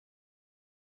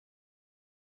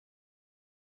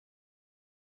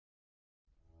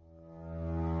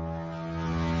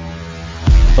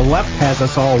The left has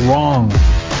us all wrong.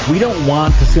 We don't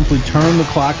want to simply turn the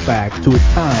clock back to a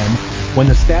time when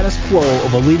the status quo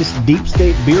of elitist deep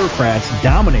state bureaucrats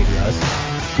dominated us.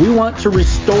 We want to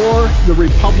restore the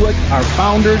republic our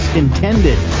founders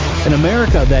intended, an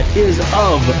America that is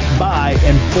of, by,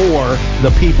 and for the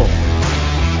people.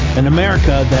 An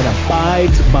America that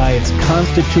abides by its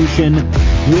Constitution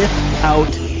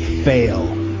without fail.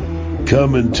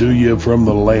 Coming to you from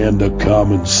the land of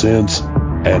common sense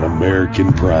and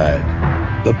American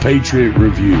pride. The Patriot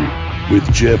Review with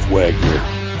Jeff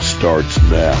Wagner starts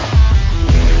now.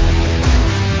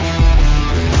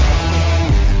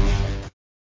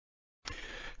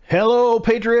 Hello,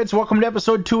 Patriots. Welcome to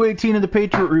episode 218 of the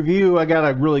Patriot Review. I got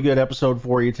a really good episode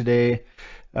for you today.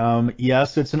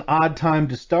 Yes, it's an odd time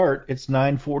to start. It's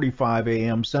 9:45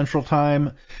 a.m. Central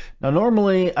Time. Now,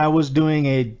 normally I was doing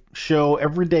a show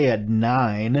every day at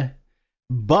 9,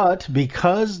 but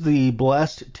because the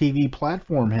Blessed TV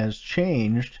platform has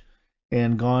changed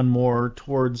and gone more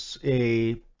towards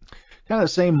a kind of the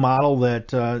same model that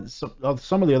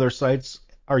some of the other sites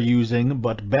are using,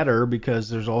 but better because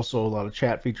there's also a lot of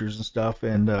chat features and stuff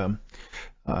and a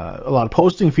lot of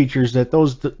posting features that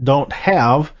those don't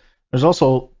have. There's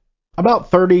also about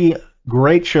 30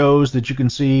 great shows that you can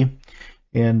see,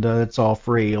 and it's all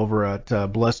free over at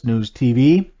Blessed News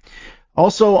TV.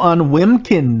 Also on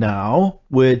Wimkin now,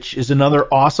 which is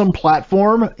another awesome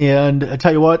platform. And I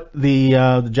tell you what, the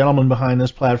gentleman behind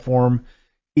this platform,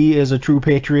 he is a true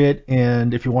patriot.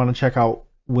 And if you want to check out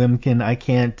Wimkin, I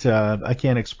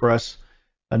can't express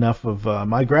enough of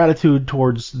my gratitude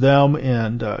towards them,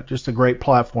 and just a great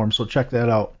platform. So check that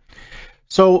out.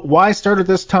 So why start at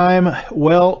this time?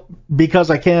 Well, because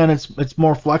I can. It's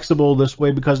more flexible this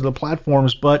way because of the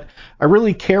platforms, but I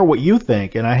really care what you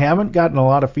think, and I haven't gotten a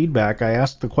lot of feedback. I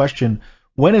asked the question,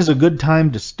 when is a good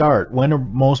time to start? When are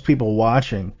most people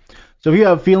watching? So if you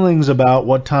have feelings about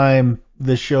what time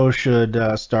this show should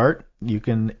start, you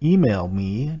can email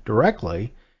me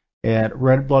directly at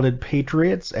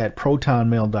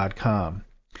redbloodedpatriots@protonmail.com.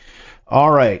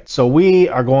 All right, so we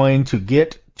are going to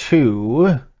get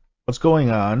to what's going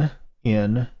on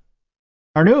in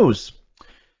our news.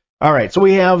 All right, so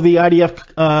we have the IDF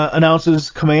announces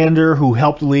commander who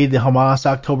helped lead the Hamas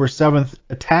October 7th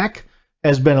attack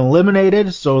has been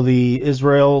eliminated. So the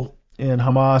Israel and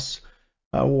Hamas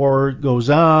war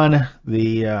goes on.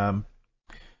 The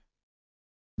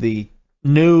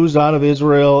news out of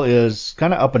Israel is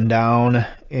kind of up and down,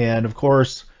 and of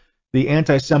course the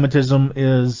anti-Semitism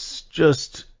is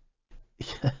just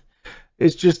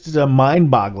it's just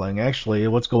mind-boggling, actually,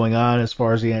 what's going on as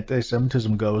far as the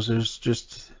anti-Semitism goes. I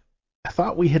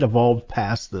thought we had evolved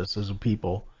past this as a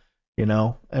people,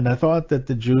 and I thought that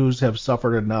the Jews have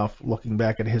suffered enough looking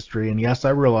back at history. And yes,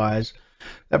 I realize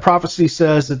that prophecy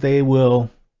says that they will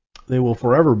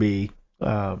forever be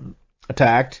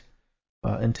attacked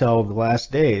until the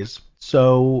last days.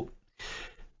 So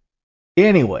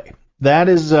anyway, that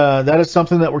is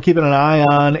something that we're keeping an eye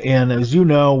on, and as you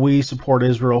know, we support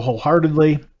Israel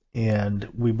wholeheartedly, and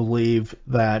we believe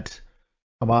that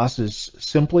Hamas is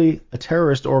simply a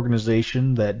terrorist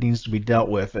organization that needs to be dealt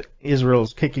with.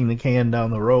 Israel's kicking the can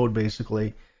down the road,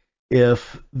 basically,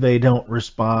 if they don't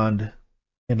respond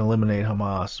and eliminate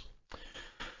Hamas.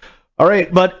 All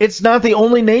right, but it's not the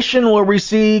only nation where we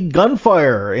see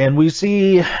gunfire, and we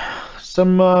see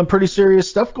some pretty serious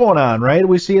stuff going on, right?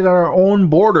 We see it on our own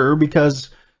border because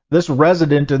this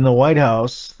resident in the White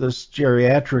House, this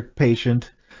geriatric patient,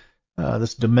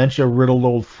 this dementia-riddled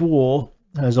old fool,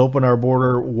 has opened our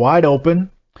border wide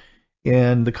open,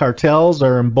 and the cartels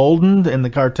are emboldened, and the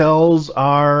cartels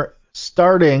are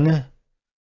starting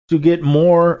to get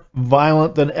more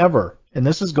violent than ever. And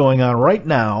this is going on right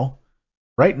now,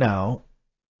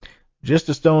 just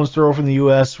a stone's throw from the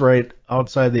U.S., right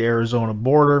outside the Arizona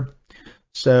border.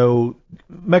 So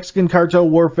Mexican cartel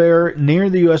warfare near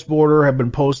the U.S. border have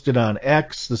been posted on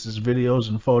X. This is videos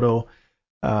and photo.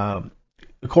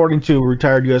 According to a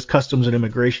retired U.S. Customs and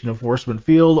Immigration Enforcement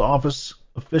Field Office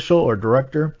official or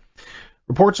director,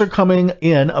 reports are coming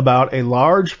in about a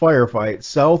large firefight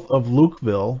south of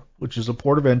Lukeville, which is a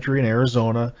port of entry in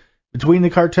Arizona, between the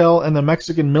cartel and the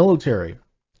Mexican military.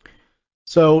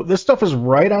 So this stuff is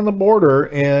right on the border,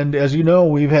 and as you know,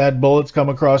 we've had bullets come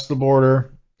across the border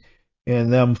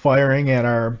and them firing at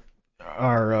our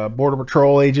Border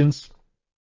Patrol agents.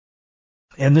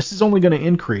 And this is only going to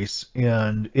increase,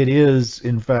 and it is,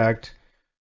 in fact,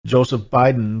 Joseph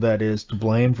Biden that is to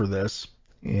blame for this.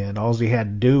 And all he had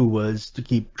to do was to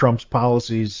keep Trump's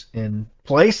policies in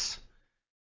place,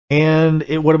 and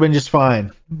it would have been just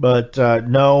fine. But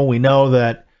no, we know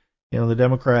that the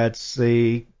Democrats,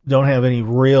 they don't have any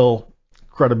real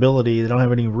credibility. They don't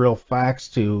have any real facts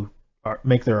to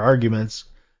make their arguments.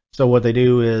 So what they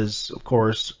do is, of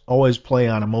course, always play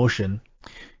on emotion.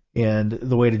 And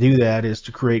the way to do that is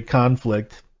to create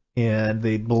conflict. And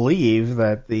they believe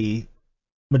that the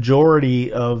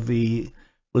majority of the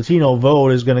Latino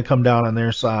vote is going to come down on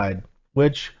their side,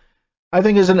 which I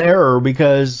think is an error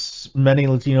because many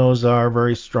Latinos are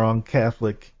very strong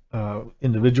Catholic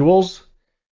individuals,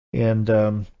 and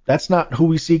that's not who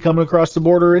we see coming across the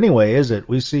border anyway, is it?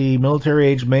 We see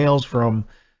military-age males from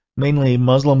mainly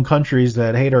Muslim countries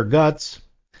that hate our guts.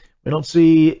 We don't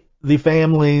see the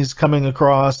families coming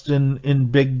across in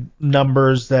big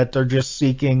numbers that are just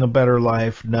seeking a better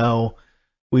life. No,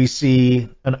 we see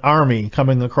an army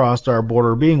coming across our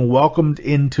border, being welcomed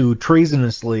into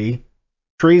treasonously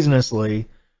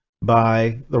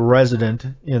by the resident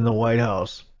in the White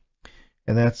House.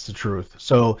 And that's the truth.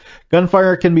 So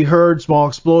gunfire can be heard, small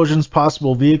explosions,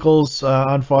 possible vehicles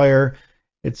on fire.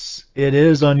 It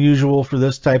is unusual for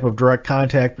this type of direct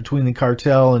contact between the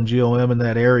cartel and GOM in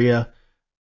that area.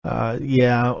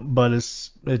 Yeah, but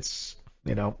it's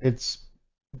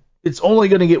only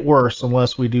going to get worse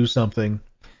unless we do something,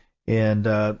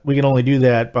 and we can only do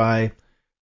that by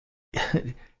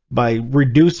by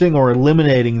reducing or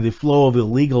eliminating the flow of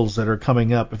illegals that are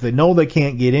coming up. If they know they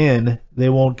can't get in, they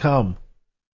won't come.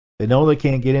 They know they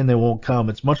can't get in, they won't come.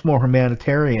 It's much more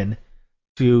humanitarian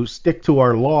to stick to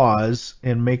our laws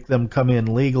and make them come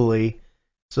in legally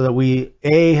so that we,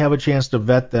 A, have a chance to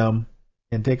vet them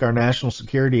and take our national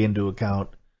security into account,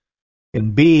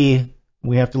 and B,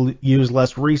 we have to use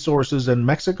less resources, and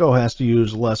Mexico has to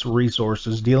use less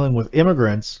resources dealing with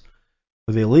immigrants,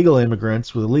 with illegal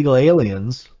immigrants, with illegal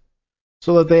aliens,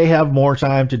 so that they have more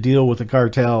time to deal with the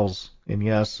cartels. And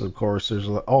yes, of course, there's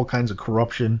all kinds of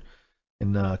corruption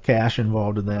and cash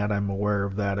involved in that. I'm aware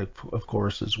of that, of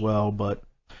course, as well. But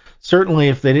certainly,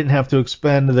 if they didn't have to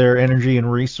expend their energy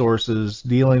and resources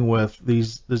dealing with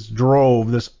this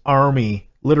army,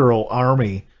 literal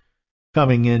army,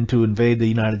 coming in to invade the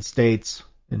United States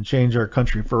and change our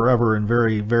country forever in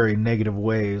very, very negative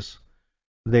ways,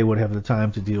 they would have the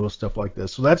time to deal with stuff like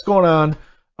this. So that's going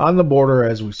on the border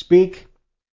as we speak.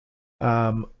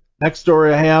 Next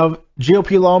story I have,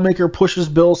 GOP lawmaker pushes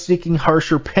bill seeking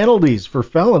harsher penalties for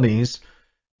felonies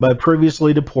by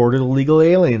previously deported illegal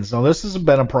aliens. Now, this has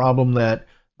been a problem that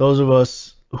those of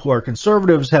us who are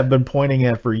conservatives have been pointing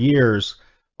at for years.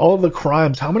 All of the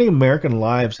crimes, how many American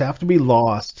lives have to be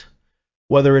lost,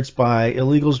 whether it's by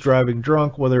illegals driving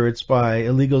drunk, whether it's by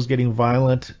illegals getting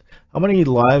violent, how many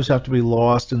lives have to be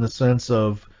lost in the sense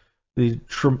of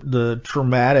the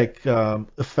traumatic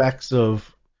effects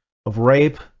of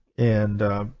rape and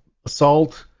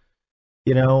assault,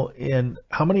 and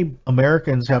how many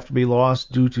Americans have to be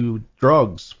lost due to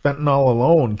drugs, fentanyl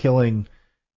alone killing,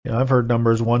 I've heard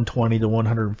numbers 120 to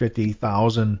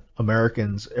 150,000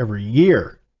 Americans every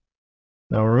year.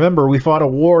 Now remember, we fought a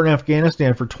war in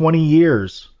Afghanistan for 20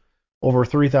 years,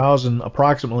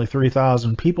 approximately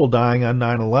 3,000 people dying on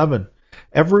 9/11.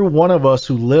 Every one of us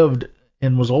who lived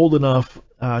and was old enough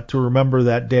to remember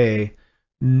that day,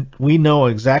 we know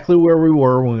exactly where we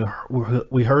were when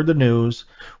we heard the news.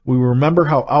 We remember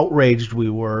how outraged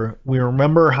we were. We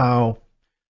remember how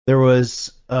there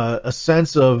was a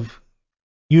sense of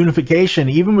unification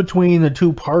even between the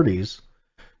two parties.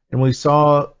 And we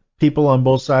saw people on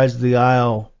both sides of the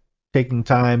aisle taking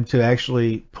time to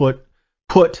actually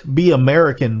being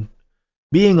American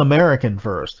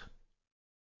first.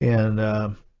 And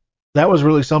that was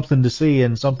really something to see,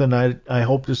 and something I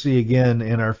hope to see again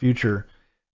in our future.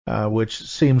 Which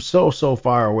seems so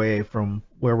far away from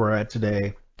where we're at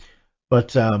today.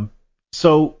 But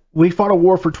so we fought a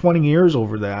war for 20 years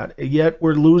over that, yet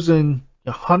we're losing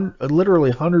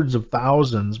literally hundreds of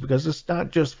thousands, because it's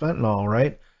not just fentanyl,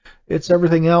 right? It's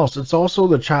everything else. It's also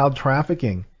the child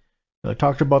trafficking. I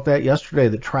talked about that yesterday.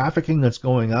 The trafficking that's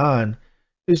going on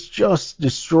is just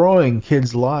destroying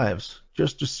kids' lives,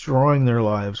 just destroying their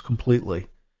lives completely.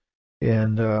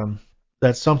 And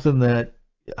that's something that,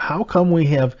 how come we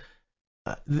have,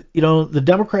 the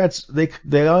Democrats,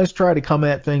 they always try to come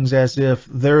at things as if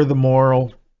they're the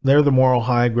moral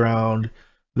high ground.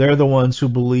 They're the ones who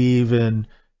believe in,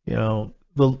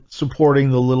 supporting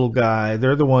the little guy.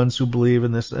 They're the ones who believe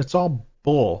in this. It's all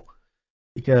bull,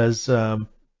 because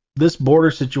this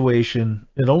border situation,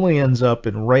 it only ends up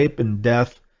in rape and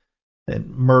death and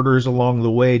murders along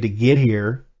the way to get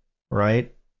here,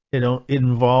 right? It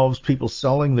involves people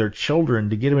selling their children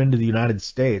to get them into the United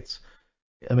States.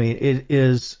 I mean, it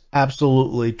is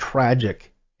absolutely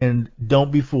tragic. And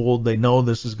don't be fooled. They know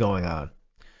this is going on.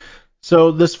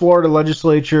 So this Florida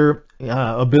legislature,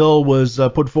 a bill was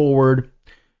put forward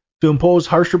to impose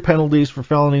harsher penalties for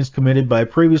felonies committed by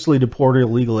previously deported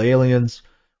illegal aliens.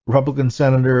 Republican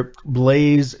Senator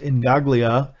Blaise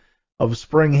Ingaglia of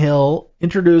Spring Hill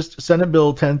introduced Senate Bill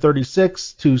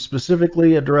 1036 to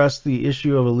specifically address the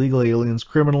issue of illegal aliens'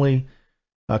 criminality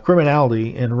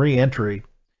and re-entry.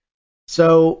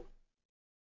 So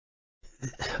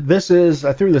I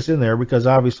threw this in there because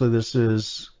obviously this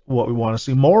is what we want to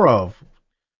see more of.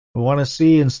 We want to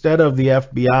see, instead of the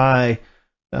FBI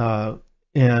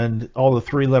and all the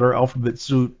three-letter alphabet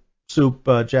soup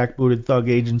jackbooted thug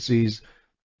agencies,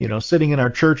 sitting in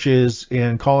our churches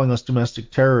and calling us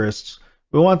domestic terrorists,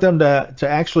 we want them to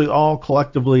actually all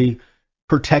collectively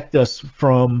protect us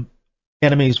from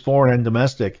enemies, foreign and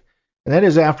domestic. And that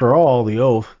is, after all, the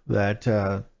oath that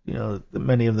that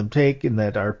many of them take and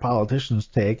that our politicians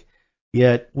take.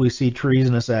 Yet we see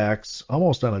treasonous acts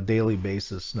almost on a daily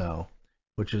basis now,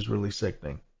 which is really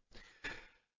sickening.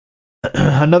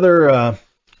 Another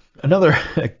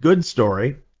good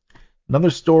story. Another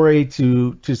story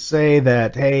to say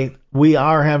that, hey, we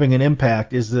are having an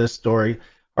impact is this story.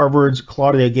 Harvard's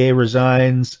Claudia Gay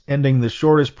resigns, ending the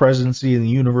shortest presidency in the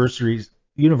university's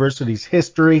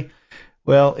history.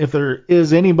 Well, if there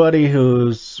is anybody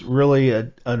who's really a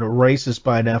racist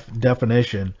by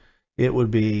definition, it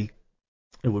would be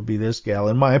this gal,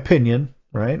 in my opinion,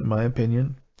 right? In my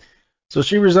opinion. So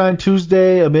she resigned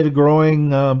Tuesday amid a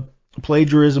growing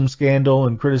plagiarism scandal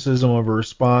and criticism of her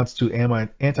response to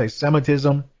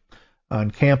anti-Semitism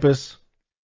on campus.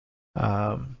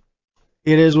 It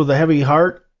is with a heavy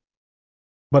heart,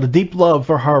 but a deep love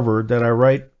for Harvard, that I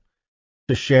write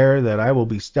to share that I will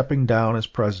be stepping down as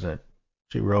president,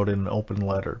 she wrote in an open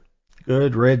letter.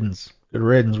 Good riddance. Good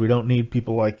riddance. We don't need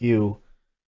people like you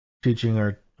teaching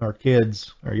our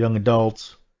kids, our young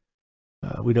adults.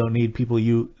 We don't need people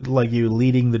like you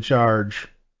leading the charge,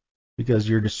 because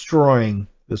you're destroying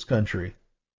this country.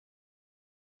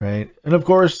 Right? And of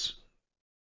course,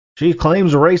 she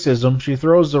claims racism. She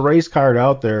throws the race card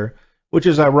out there, which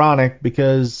is ironic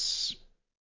because,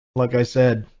 like I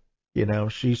said,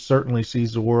 she certainly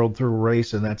sees the world through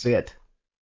race, and that's it.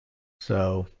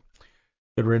 So,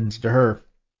 good riddance to her.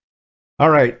 All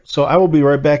right, so I will be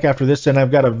right back after this, and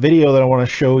I've got a video that I want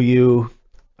to show you.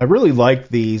 I really like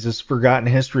these. It's Forgotten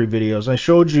History videos. I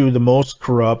showed you the most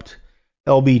corrupt,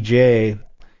 LBJ,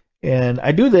 and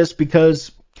I do this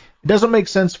because it doesn't make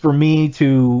sense for me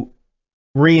to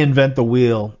reinvent the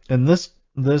wheel. And this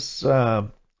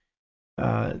video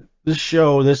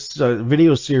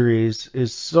series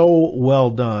is so well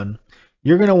done.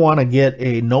 You're going to want to get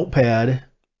a notepad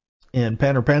and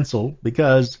pen or pencil,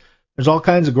 because there's all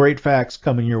kinds of great facts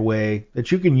coming your way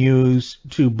that you can use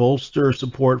to bolster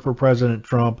support for President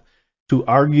Trump, to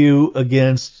argue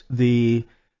against the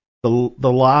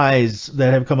lies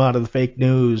that have come out of the fake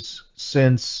news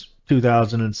since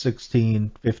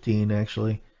 2016, 15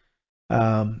 actually.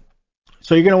 So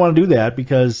you're going to want to do that,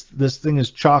 because this thing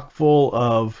is chock full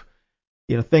of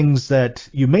things that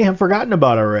you may have forgotten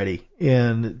about already,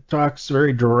 and it talks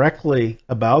very directly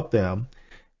about them.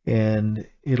 And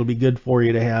it'll be good for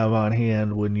you to have on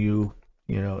hand when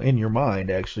in your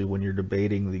mind, actually, when you're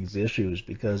debating these issues,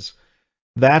 because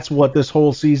that's what this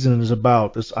whole season is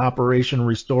about, this Operation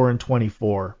Restore in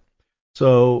 24.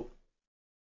 So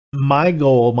my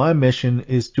goal, my mission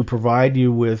is to provide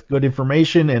you with good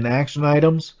information and action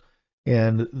items,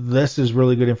 and this is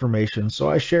really good information. So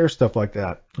I share stuff like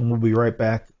that, and we'll be right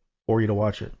back for you to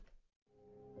watch it.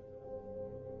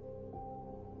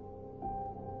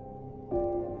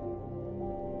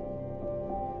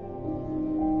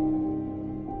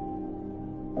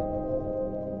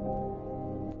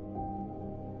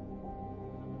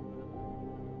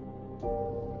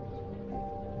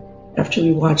 After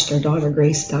we watched our daughter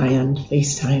Grace die on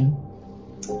FaceTime,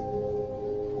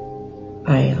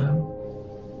 I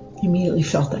immediately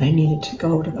felt that I needed to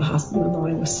go to the hospital, even though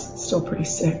I was still pretty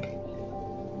sick.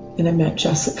 And I met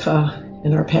Jessica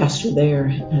and our pastor there,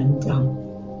 and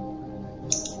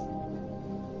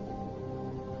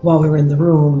while we were in the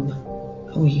room,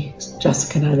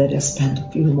 Jessica and I let us spend a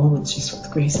few moments just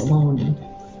with Grace alone, and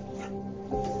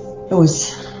it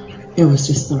was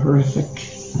just a horrific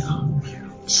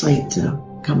sight to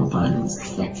come upon, was the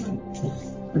fact that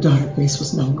our daughter Grace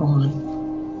was now gone.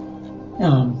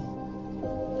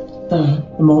 The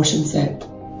emotions that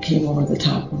came over the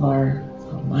top of our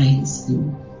minds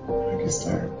and just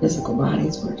our physical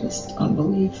bodies were just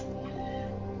unbelief.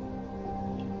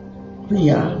 We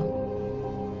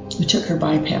took her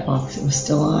BiPAP off because it was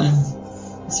still on,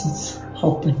 just with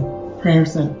hope and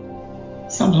prayers that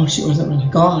somehow she wasn't really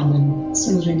gone. And as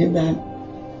soon as we did that,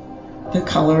 the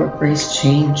color of Grace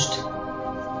changed.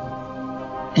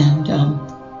 And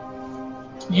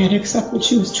We had to accept that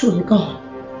she was truly gone.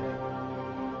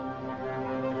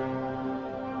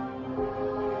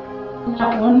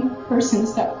 Not one person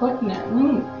stepped foot in that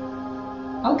room.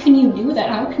 How can you do that?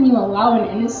 How can you allow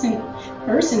an innocent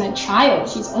person, a child,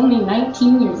 she's only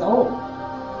 19 years old,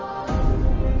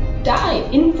 die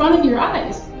in front of your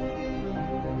eyes?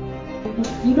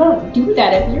 You don't do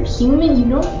that. If you're human, you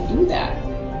don't do that.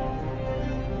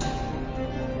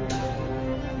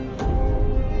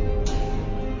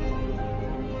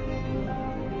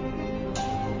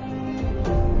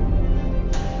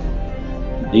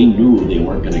 They knew they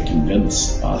weren't going to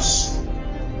convince us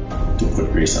to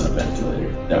put Grace on a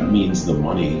ventilator. That means the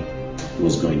money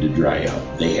was going to dry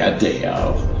up. They had to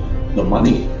have the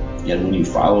money. And when you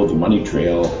follow the money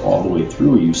trail all the way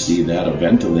through, you see that a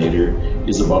ventilator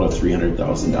is about a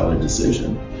 $300,000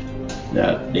 decision,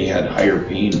 that they had higher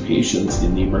paying patients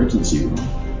in the emergency room.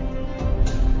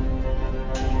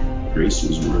 Grace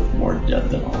was worth more dead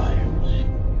than alive.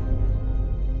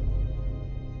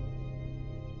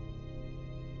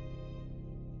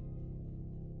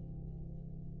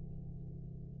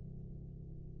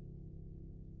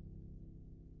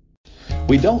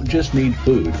 We don't just need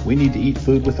food, we need to eat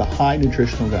food with a high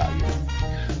nutritional value.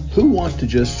 Who wants to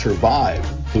just survive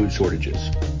food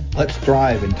shortages? Let's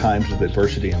thrive in times of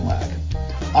adversity and lack.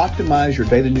 Optimize your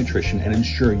daily nutrition and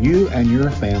ensure you and your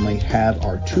family have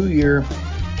our 2-year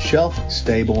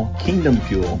shelf-stable Kingdom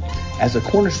Fuel as a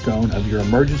cornerstone of your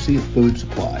emergency food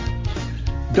supply.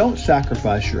 Don't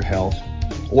sacrifice your health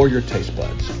or your taste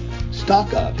buds.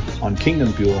 Stock up on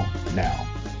Kingdom Fuel now.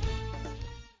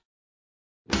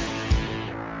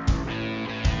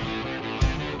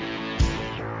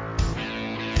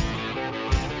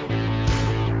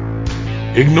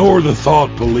 Ignore the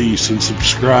thought police and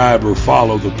subscribe or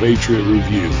follow the Patriot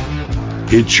Review.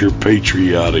 It's your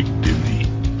patriotic duty.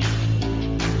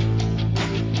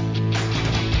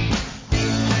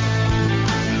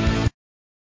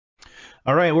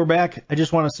 All right, we're back. I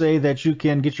just want to say that you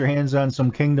can get your hands on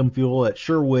some Kingdom Fuel at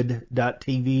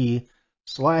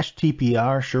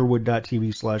Sherwood.tv/TPR,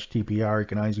 Sherwood.tv/TPR. You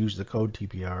can always use the code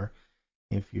TPR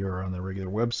if you're on the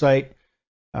regular website.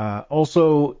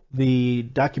 Also, the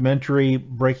documentary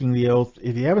Breaking the Oath.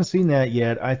 If you haven't seen that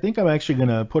yet, I think I'm actually going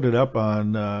to put it up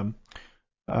on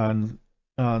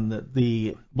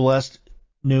the Blessed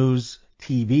News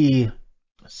TV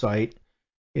site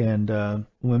and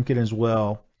Wimkin as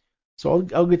well. So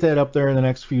I'll get that up there in the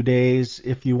next few days.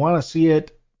 If you want to see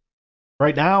it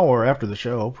right now or after the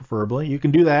show, preferably, you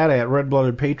can do that at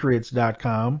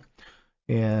redbloodedpatriots.com.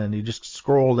 And you just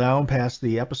scroll down past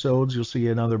the episodes, you'll see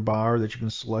another bar that you can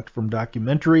select from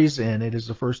documentaries, and it is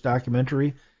the first documentary.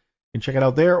 You can check it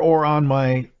out there or on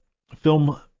my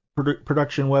film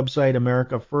production website,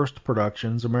 America First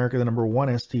Productions,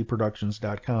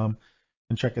 America1STProductions.com,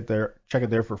 and check it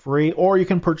there for free. Or you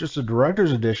can purchase the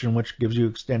director's edition, which gives you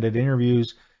extended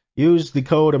interviews. Use the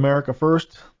code America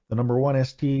First, the number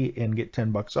 1ST, and get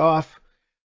 $10 off.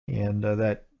 And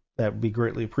that would be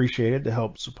greatly appreciated to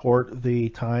help support the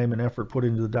time and effort put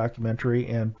into the documentary,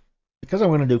 and because I'm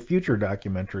going to do future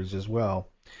documentaries as well.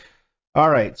 All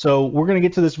right, so we're going to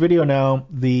get to this video now.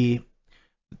 The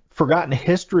Forgotten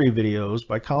History videos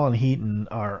by Colin Heaton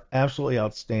are absolutely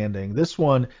outstanding. This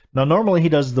one, now normally he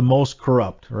does the most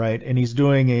corrupt, right? And he's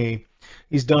done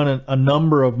a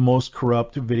number of most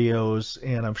corrupt videos,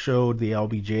 and I've showed the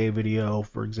LBJ video,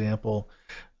 for example.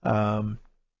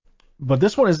 But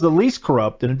this one is the least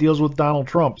corrupt, and it deals with Donald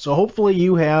Trump. So hopefully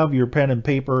you have your pen and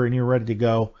paper and you're ready to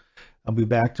go. I'll be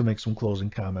back to make some closing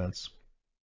comments.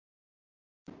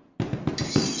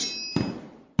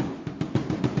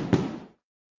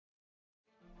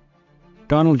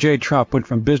 Donald J. Trump went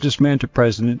from businessman to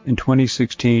president in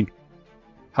 2016.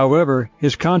 However,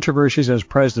 his controversies as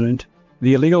president,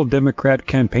 the illegal Democrat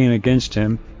campaign against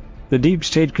him, the deep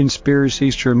state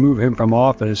conspiracies to remove him from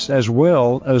office, as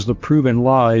well as the proven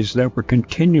lies that were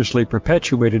continuously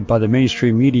perpetuated by the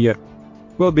mainstream media,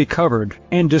 will be covered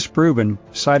and disproven,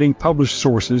 citing published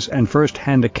sources and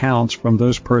first-hand accounts from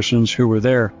those persons who were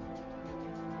there.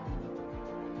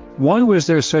 Why was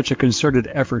there such a concerted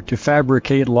effort to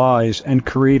fabricate lies and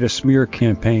create a smear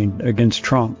campaign against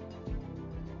Trump?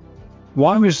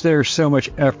 Why was there so much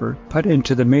effort put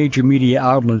into the major media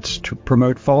outlets to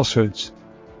promote falsehoods?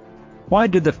 Why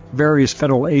did the various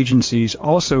federal agencies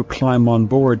also climb on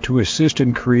board to assist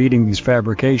in creating these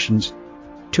fabrications,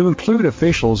 to include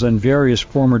officials and various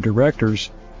former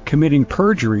directors committing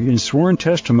perjury in sworn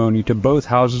testimony to both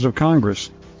houses of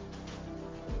Congress?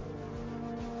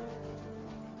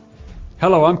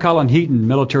 Hello, I'm Colin Heaton,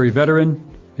 military veteran,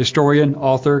 historian,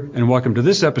 author, and welcome to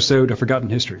this episode of Forgotten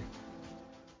History.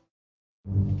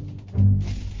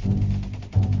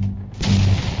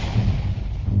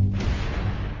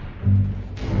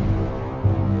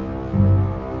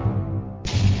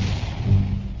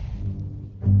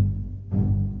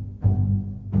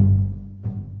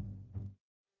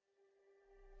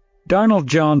 Donald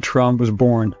John Trump was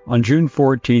born on June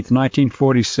 14,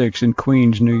 1946 in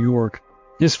Queens, New York.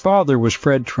 His father was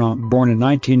Fred Trump, born in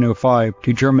 1905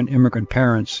 to German immigrant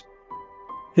parents.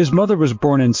 His mother was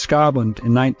born in Scotland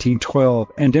in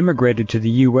 1912 and immigrated to the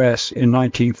U.S. in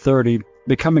 1930,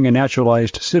 becoming a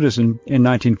naturalized citizen in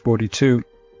 1942.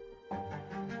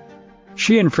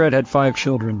 She and Fred had 5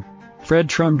 children: Fred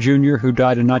Trump Jr., who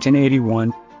died in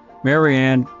 1981, Mary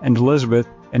Ann and Elizabeth,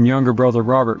 and younger brother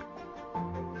Robert.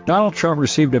 Donald Trump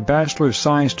received a Bachelor of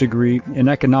Science degree in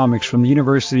economics from the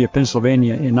University of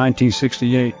Pennsylvania in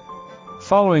 1968,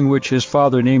 following which his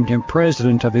father named him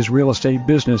president of his real estate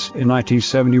business in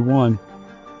 1971.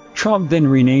 Trump then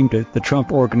renamed it the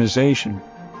Trump Organization.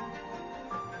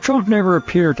 Trump never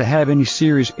appeared to have any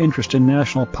serious interest in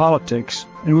national politics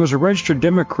and was a registered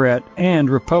Democrat and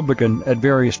Republican at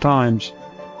various times.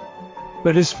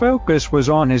 But his focus was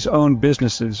on his own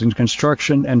businesses in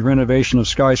construction and renovation of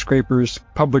skyscrapers,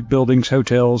 public buildings,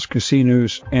 hotels,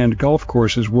 casinos, and golf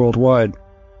courses worldwide.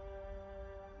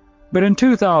 But in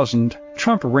 2000,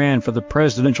 Trump ran for the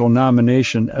presidential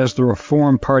nomination as the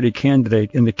Reform Party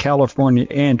candidate in the California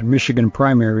and Michigan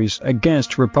primaries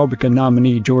against Republican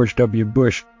nominee George W.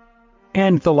 Bush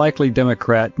and the likely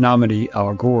Democrat nominee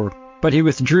Al Gore, but he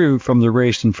withdrew from the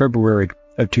race in February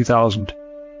of 2000.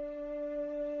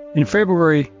 In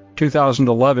February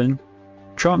 2011,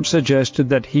 Trump suggested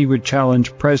that he would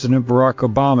challenge President Barack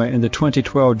Obama in the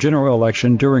 2012 general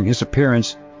election during his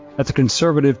appearance at the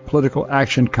Conservative Political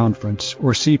Action Conference,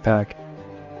 or CPAC,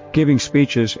 giving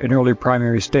speeches in early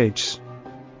primary states.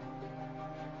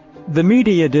 The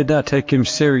media did not take him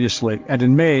seriously, and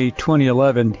in May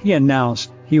 2011 he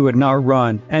announced he would not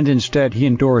run, and instead he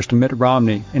endorsed Mitt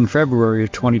Romney in February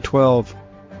of 2012.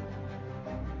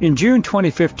 In June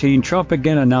 2015, Trump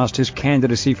again announced his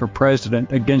candidacy for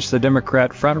president against the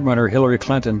Democrat frontrunner Hillary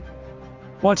Clinton.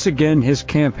 Once again, his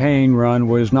campaign run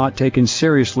was not taken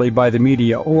seriously by the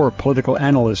media or political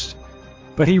analysts,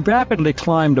 but he rapidly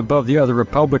climbed above the other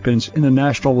Republicans in the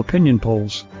national opinion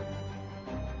polls.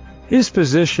 His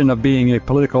position of being a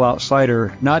political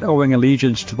outsider, not owing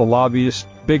allegiance to the lobbyists,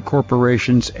 big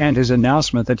corporations, and his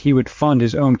announcement that he would fund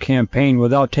his own campaign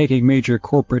without taking major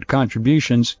corporate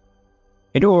contributions,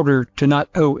 in order to not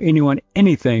owe anyone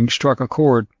anything, struck a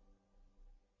chord.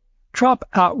 Trump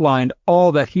outlined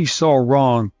all that he saw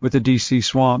wrong with the D.C.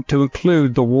 swamp, to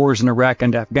include the wars in Iraq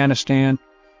and Afghanistan,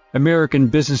 American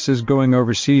businesses going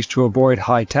overseas to avoid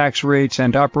high tax rates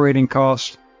and operating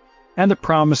costs, and the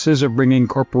promises of bringing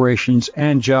corporations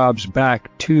and jobs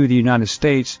back to the United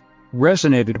States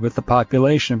resonated with the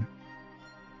population.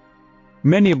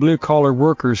 Many blue-collar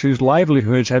workers whose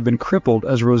livelihoods had been crippled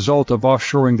as a result of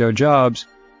offshoring their jobs,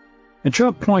 and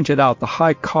Trump pointed out the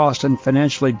high cost and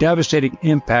financially devastating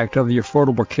impact of the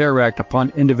Affordable Care Act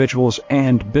upon individuals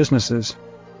and businesses.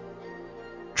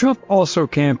 Trump also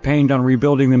campaigned on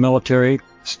rebuilding the military,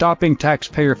 stopping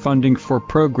taxpayer funding for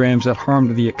programs that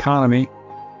harmed the economy,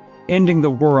 ending the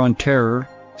war on terror,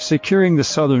 securing the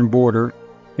southern border,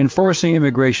 enforcing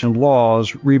immigration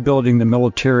laws, rebuilding the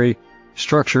military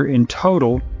structure in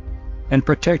total, and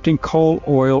protecting coal,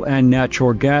 oil, and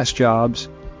natural gas jobs,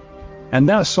 and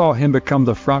that saw him become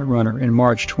the frontrunner in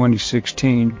March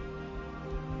 2016.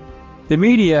 The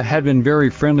media had been very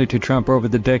friendly to Trump over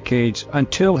the decades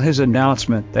until his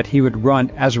announcement that he would run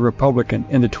as a Republican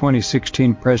in the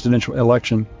 2016 presidential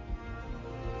election.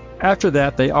 After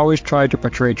that, they always tried to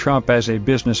portray Trump as a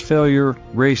business failure,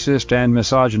 racist, and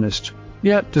misogynist.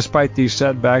 Yet, despite these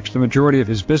setbacks, the majority of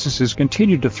his businesses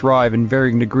continued to thrive in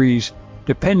varying degrees,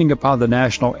 depending upon the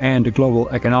national and global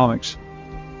economics.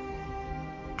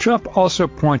 Trump also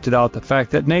pointed out the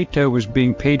fact that NATO was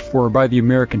being paid for by the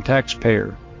American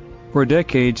taxpayer. For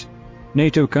decades,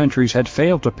 NATO countries had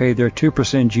failed to pay their 2%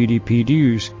 GDP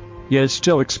dues, yet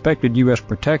still expected U.S.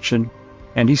 protection,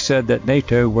 and he said that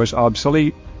NATO was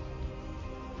obsolete.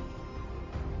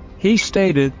 He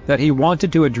stated that he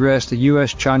wanted to address the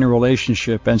U.S.-China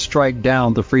relationship and strike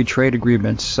down the free trade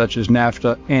agreements such as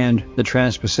NAFTA and the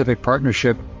Trans-Pacific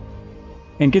Partnership,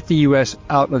 and get the U.S.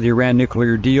 out of the Iran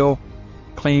nuclear deal,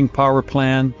 Clean Power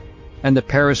Plan, and the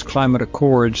Paris Climate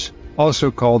Accords, also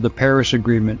called the Paris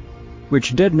Agreement,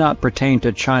 which did not pertain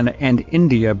to China and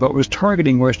India but was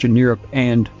targeting Western Europe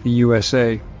and the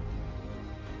USA.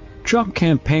 Trump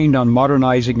campaigned on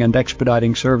modernizing and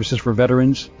expediting services for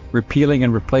veterans, repealing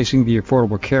and replacing the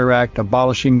Affordable Care Act,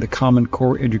 abolishing the Common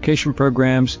Core education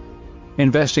programs,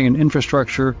 investing in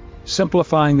infrastructure,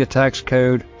 simplifying the tax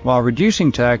code while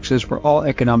reducing taxes for all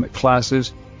economic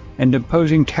classes, and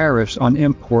imposing tariffs on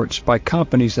imports by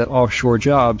companies that offshore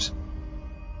jobs.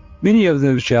 Many of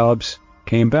those jobs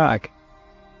came back.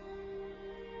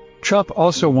 Trump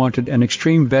also wanted an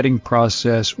extreme vetting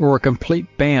process or a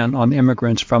complete ban on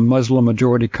immigrants from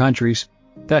Muslim-majority countries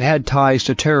that had ties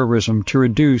to terrorism to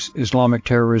reduce Islamic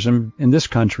terrorism in this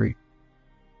country.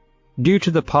 Due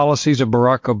to the policies of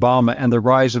Barack Obama and the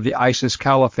rise of the ISIS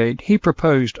caliphate, he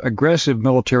proposed aggressive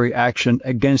military action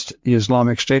against the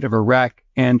Islamic State of Iraq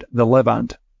and the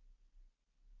Levant.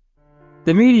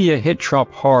 The media hit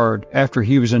Trump hard after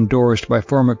he was endorsed by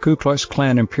former Ku Klux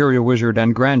Klan Imperial Wizard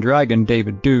and Grand Dragon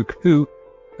David Duke, who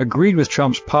agreed with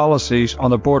Trump's policies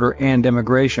on the border and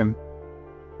immigration.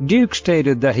 Duke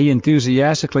stated that he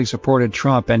enthusiastically supported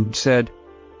Trump and said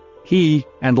he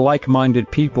and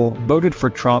like-minded people voted for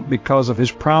Trump because of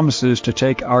his promises to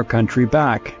take our country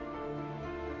back.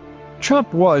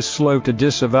 Trump was slow to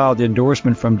disavow the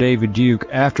endorsement from David Duke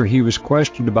after he was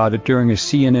questioned about it during a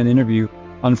CNN interview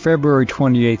on February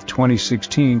 28,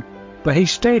 2016, but he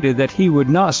stated that he would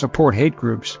not support hate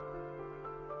groups.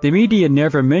 The media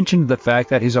never mentioned the fact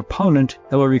that his opponent,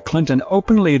 Hillary Clinton,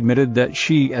 openly admitted that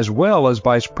she, as well as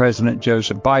Vice President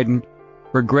Joseph Biden,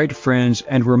 were great friends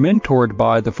and were mentored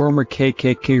by the former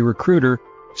KKK recruiter,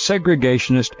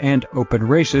 segregationist, and open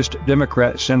racist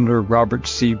Democrat Senator Robert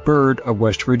C. Byrd of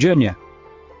West Virginia.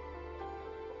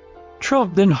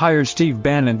 Trump then hired Steve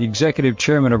Bannon, the executive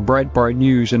chairman of Breitbart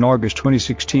News, in August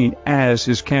 2016 as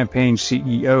his campaign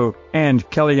CEO, and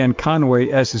Kellyanne Conway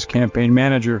as his campaign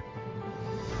manager.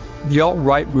 The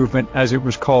alt-right movement, as it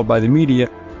was called by the media,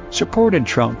 supported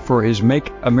Trump for his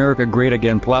Make America Great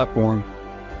Again platform.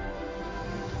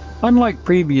 Unlike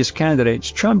previous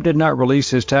candidates, Trump did not release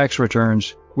his tax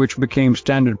returns, which became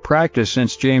standard practice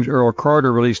since James Earl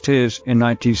Carter released his in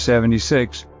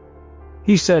 1976.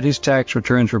 He said his tax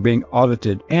returns were being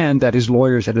audited and that his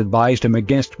lawyers had advised him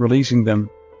against releasing them,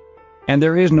 and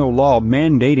there is no law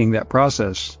mandating that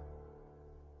process.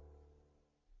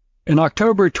 In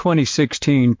October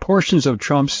 2016, portions of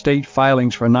Trump's state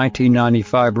filings for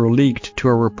 1995 were leaked to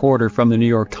a reporter from the New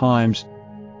York Times.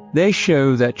 They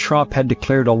show that Trump had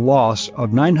declared a loss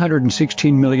of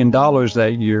 $916 million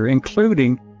that year,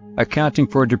 including accounting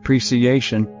for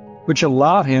depreciation, which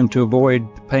allowed him to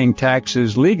avoid paying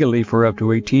taxes legally for up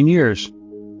to 18 years.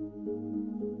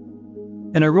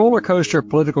 In a roller coaster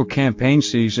political campaign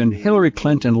season, Hillary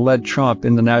Clinton led Trump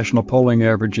in the national polling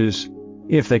averages,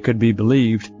 if they could be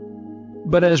believed.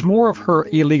 But as more of her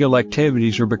illegal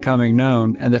activities were becoming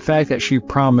known, and the fact that she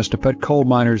promised to put coal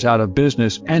miners out of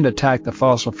business and attack the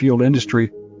fossil fuel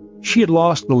industry, she had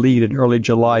lost the lead in early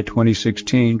July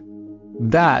 2016.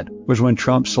 That was when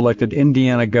Trump selected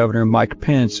Indiana Governor Mike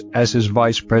Pence as his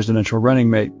vice presidential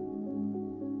running mate.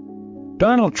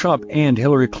 Donald Trump and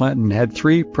Hillary Clinton had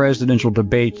 3 presidential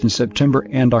debates in September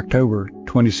and October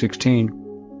 2016.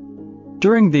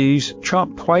 During these,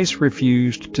 Trump twice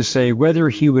refused to say whether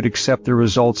he would accept the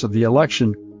results of the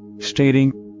election,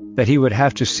 stating that he would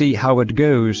have to see how it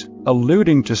goes,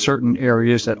 alluding to certain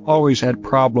areas that always had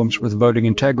problems with voting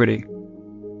integrity.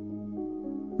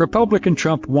 Republican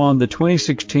Trump won the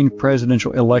 2016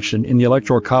 presidential election in the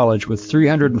Electoral College with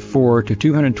 304 to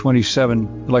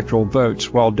 227 electoral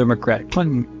votes, while Democrat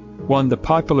Clinton won the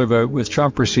popular vote with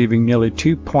Trump receiving nearly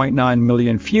 2.9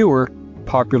 million fewer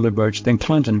popular votes than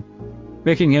Clinton,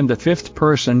 making him the 5th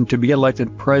person to be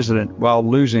elected president while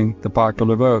losing the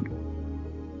popular vote.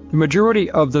 The majority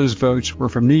of those votes were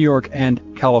from New York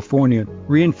and California,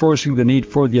 reinforcing the need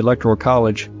for the Electoral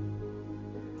College.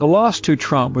 The loss to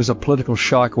Trump was a political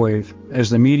shockwave,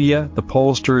 as the media, the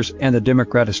pollsters, and the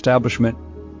Democrat establishment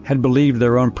had believed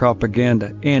their own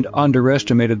propaganda and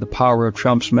underestimated the power of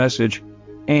Trump's message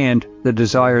and the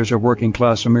desires of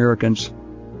working-class Americans.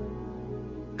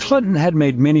 Clinton had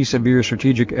made many severe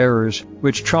strategic errors,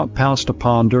 which Trump pounced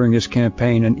upon during his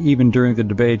campaign and even during the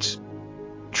debates.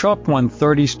 Trump won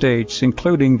 30 states,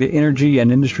 including the energy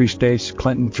and industry states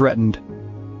Clinton threatened,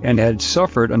 and had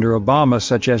suffered under Obama,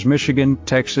 such as Michigan,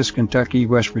 Texas, Kentucky,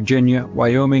 West Virginia,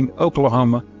 Wyoming,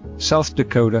 Oklahoma, South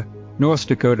Dakota, North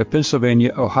Dakota,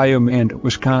 Pennsylvania, Ohio, and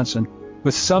Wisconsin,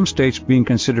 with some states being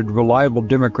considered reliable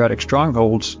Democratic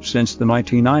strongholds since the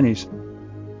 1990s.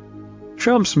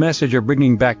 Trump's message of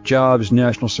bringing back jobs,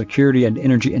 national security, and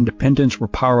energy independence were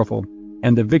powerful,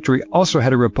 and the victory also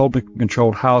had a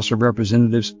Republican-controlled House of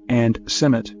Representatives and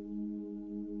Senate.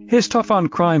 His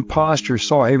tough-on-crime posture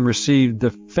saw him receive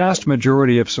the vast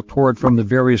majority of support from the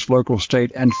various local,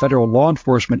 state, and federal law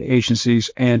enforcement agencies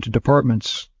and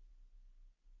departments.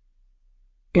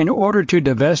 In order to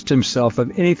divest himself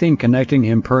of anything connecting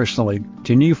him personally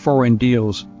to new foreign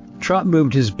deals, Trump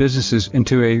moved his businesses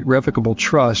into a revocable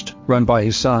trust run by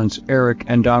his sons, Eric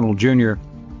and Donald Jr.,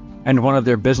 and one of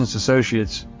their business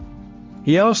associates.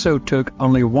 He also took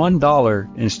only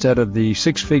 $1 instead of the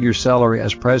six-figure salary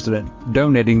as president,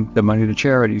 donating the money to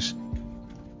charities.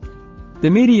 The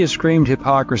media screamed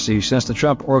hypocrisy since the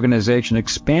Trump Organization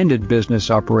expanded business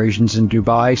operations in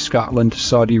Dubai, Scotland,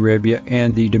 Saudi Arabia,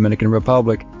 and the Dominican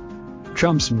Republic.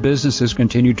 Trump's businesses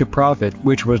continued to profit,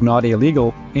 which was not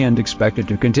illegal and expected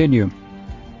to continue.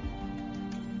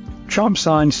 Trump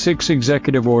signed 6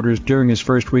 executive orders during his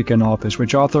first week in office,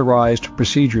 which authorized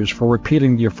procedures for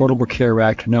repealing the Affordable Care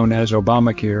Act known as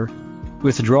Obamacare,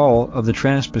 withdrawal of the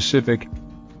Trans-Pacific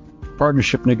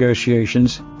Partnership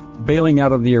negotiations, bailing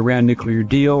out of the Iran nuclear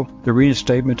deal, the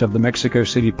reinstatement of the Mexico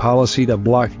City policy that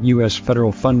blocked U.S.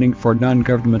 federal funding for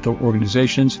non-governmental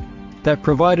organizations that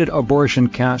provided abortion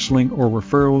counseling or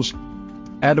referrals,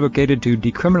 advocated to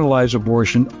decriminalize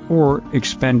abortion, or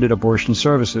expanded abortion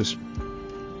services.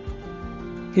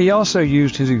 He also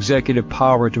used his executive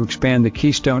power to expand the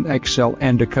Keystone XL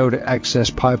and Dakota Access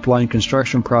Pipeline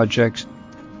construction projects,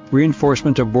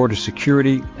 reinforcement of border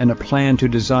security, and a plan to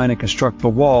design and construct the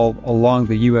wall along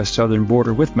the U.S. southern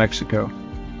border with Mexico.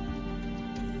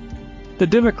 The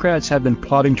Democrats have been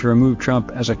plotting to remove Trump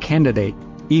as a candidate,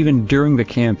 even during the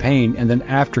campaign and then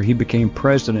after he became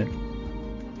president.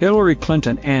 Hillary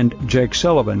Clinton and Jake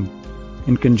Sullivan,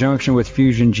 in conjunction with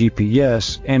Fusion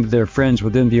GPS and their friends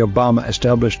within the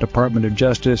Obama-established Department of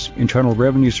Justice, Internal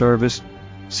Revenue Service,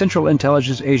 Central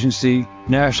Intelligence Agency,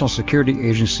 National Security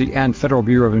Agency, and Federal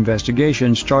Bureau of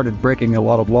Investigation, started breaking a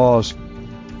lot of laws.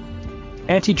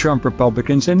 Anti-Trump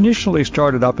Republicans initially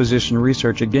started opposition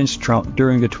research against Trump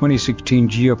during the 2016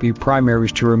 GOP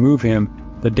primaries to remove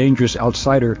him, the dangerous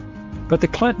outsider, but the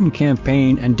Clinton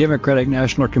campaign and Democratic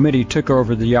National Committee took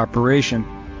over the operation.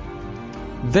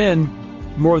 Then,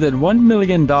 more than $1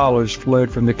 million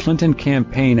flowed from the Clinton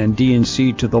campaign and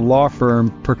DNC to the law firm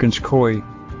Perkins Coie,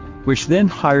 which then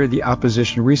hired the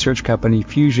opposition research company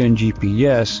Fusion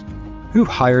GPS, who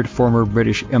hired former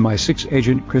British MI6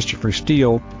 agent Christopher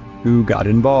Steele, who got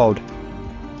involved.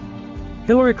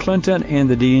 Hillary Clinton and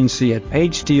the DNC had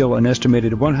paid Steele an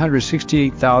estimated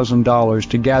 $168,000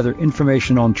 to gather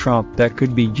information on Trump that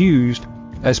could be used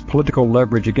as political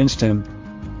leverage against him.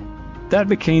 That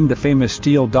became the famous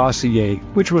Steele dossier,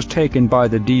 which was taken by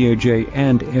the DOJ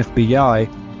and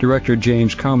FBI Director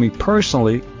James Comey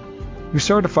personally, who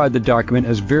certified the document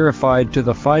as verified to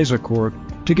the FISA court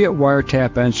to get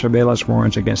wiretap and surveillance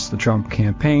warrants against the Trump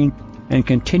campaign and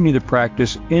continue the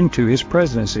practice into his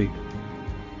presidency.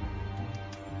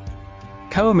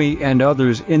 Comey and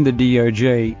others in the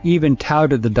DOJ even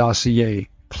touted the dossier,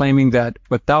 claiming that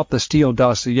without the Steele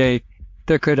dossier,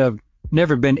 there could have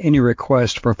never been any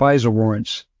request for FISA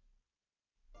warrants.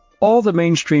 All the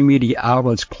mainstream media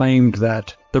outlets claimed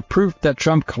that the proof that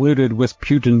Trump colluded with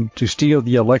Putin to steal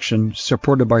the election,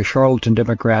 supported by charlatan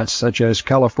Democrats such as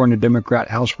California Democrat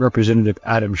House Representative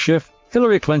Adam Schiff,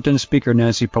 Hillary Clinton, Speaker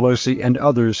Nancy Pelosi, and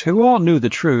others who all knew the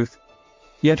truth,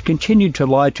 yet continued to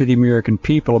lie to the American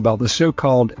people about the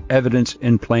so-called evidence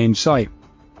in plain sight.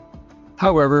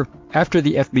 However, after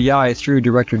the FBI, through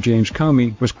Director James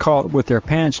Comey, was caught with their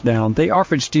pants down, they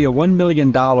offered Steele $1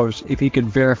 million if he could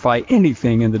verify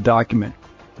anything in the document.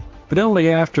 But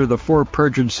only after the 4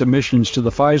 perjured submissions to the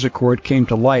FISA court came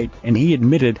to light and he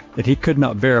admitted that he could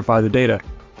not verify the data.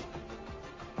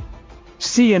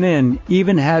 CNN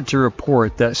even had to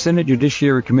report that Senate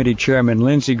Judiciary Committee Chairman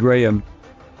Lindsey Graham,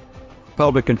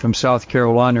 Republican from South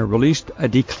Carolina, released a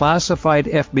declassified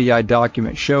FBI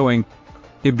document showing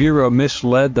the Bureau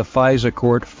misled the FISA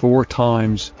court 4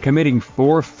 times, committing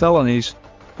 4 felonies,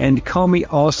 and Comey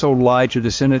also lied to the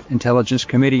Senate Intelligence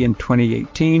Committee in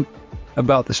 2018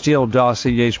 about the Steele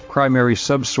dossier's primary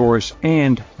subsource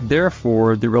and,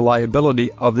 therefore, the reliability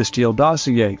of the Steele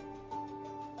dossier.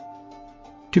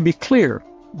 To be clear,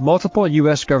 multiple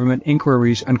U.S. government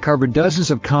inquiries uncovered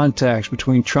dozens of contacts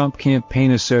between Trump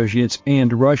campaign associates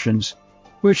and Russians,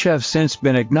 which have since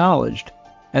been acknowledged,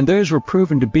 and those were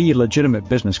proven to be legitimate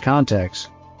business contacts.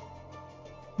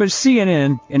 But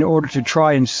CNN, in order to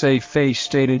try and save face,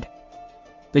 stated,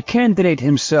 "The candidate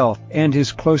himself and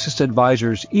his closest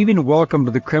advisors even welcomed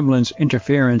the Kremlin's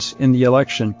interference in the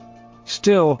election.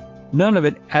 Still, none of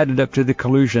it added up to the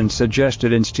collusion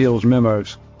suggested in Steele's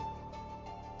memos."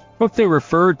 What they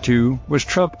referred to was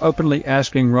Trump openly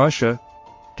asking Russia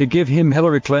to give him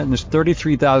Hillary Clinton's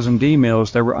 33,000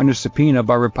 emails that were under subpoena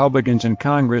by Republicans in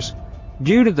Congress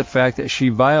due to the fact that she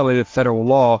violated federal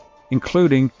law,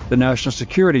 including the National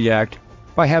Security Act,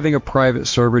 by having a private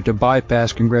server to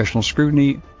bypass congressional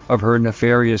scrutiny of her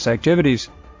nefarious activities.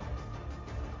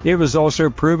 It was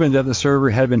also proven that the server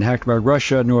had been hacked by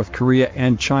Russia, North Korea,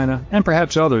 and China, and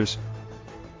perhaps others.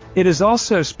 It is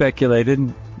also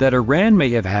speculated that Iran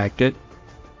may have hacked it,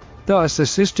 thus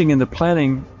assisting in the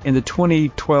planning in the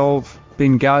 2012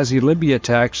 Benghazi Libya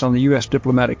attacks on the U.S.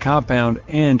 diplomatic compound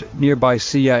and nearby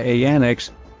CIA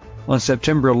annex on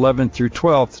September 11 through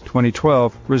 12,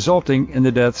 2012, resulting in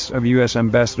the deaths of U.S.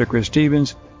 Ambassador Chris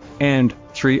Stevens and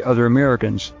 3 other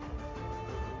Americans.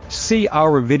 See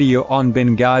our video on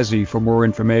Benghazi for more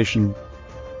information.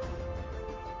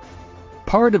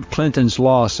 Part of Clinton's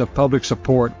loss of public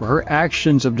support were her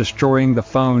actions of destroying the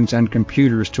phones and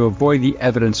computers to avoid the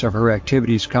evidence of her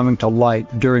activities coming to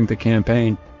light during the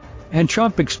campaign, and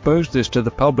Trump exposed this to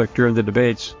the public during the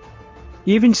debates.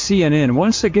 Even CNN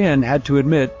once again had to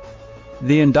admit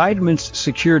the indictments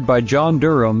secured by John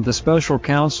Durham, the special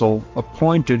counsel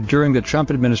appointed during the Trump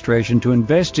administration to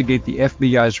investigate the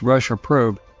FBI's Russia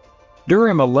probe.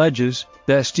 Durham alleges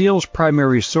that Steele's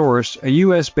primary source, a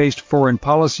U.S.-based foreign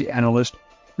policy analyst,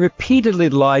 repeatedly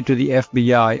lied to the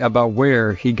FBI about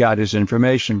where he got his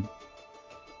information.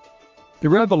 The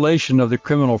revelation of the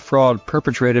criminal fraud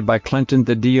perpetrated by Clinton,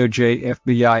 the DOJ,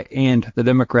 FBI, and the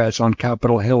Democrats on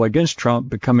Capitol Hill against Trump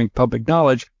becoming public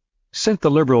knowledge sent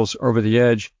the liberals over the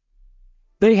edge.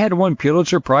 They had won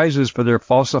Pulitzer Prizes for their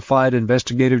falsified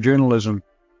investigative journalism,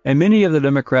 and many of the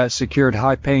Democrats secured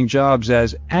high-paying jobs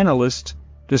as analysts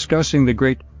discussing the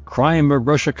great crime of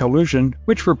Russia collusion,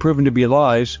 which were proven to be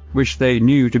lies, which they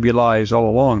knew to be lies all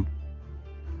along.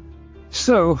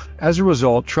 So, as a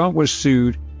result, Trump was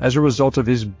sued as a result of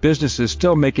his businesses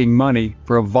still making money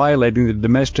for violating the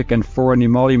domestic and foreign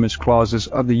emoluments clauses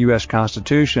of the U.S.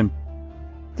 Constitution.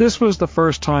 This was the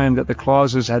first time that the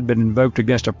clauses had been invoked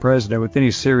against a president with any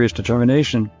serious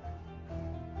determination.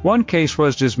 One case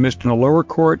was dismissed in a lower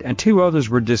court, and 2 others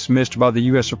were dismissed by the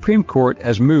U.S. Supreme Court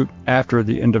as moot after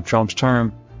the end of Trump's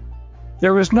term.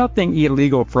 There was nothing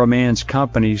illegal for a man's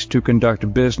companies to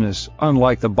conduct business,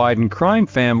 unlike the Biden crime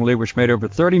family, which made over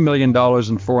 $30 million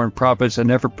in foreign profits and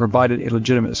never provided a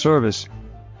legitimate service.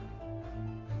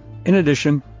 In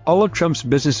addition, all of Trump's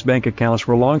business bank accounts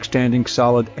were long-standing,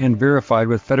 solid, and verified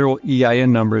with federal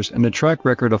EIN numbers and a track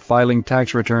record of filing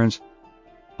tax returns.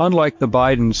 Unlike the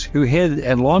Bidens, who hid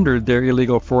and laundered their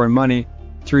illegal foreign money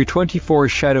through 24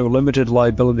 shadow limited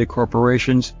liability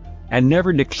corporations and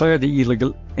never declared the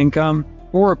illegal income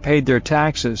or paid their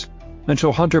taxes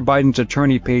until Hunter Biden's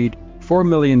attorney paid $4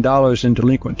 million in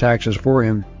delinquent taxes for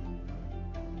him.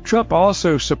 Trump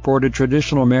also supported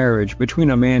traditional marriage between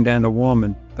a man and a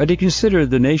woman, but he considered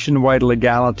the nationwide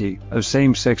legality of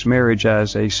same-sex marriage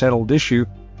as a settled issue,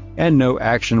 and no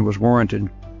action was warranted.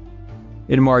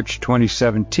 In March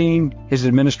 2017, his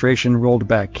administration rolled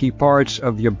back key parts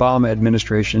of the Obama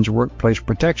administration's workplace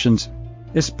protections,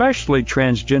 especially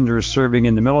transgenders serving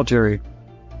in the military.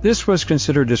 This was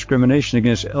considered discrimination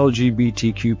against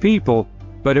LGBTQ people,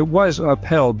 but it was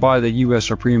upheld by the U.S.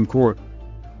 Supreme Court.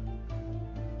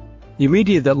 The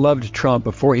media that loved Trump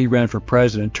before he ran for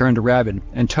president turned rabid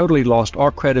and totally lost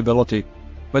all credibility,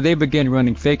 but they began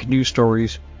running fake news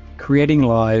stories, creating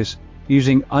lies,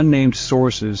 using unnamed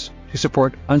sources to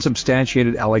support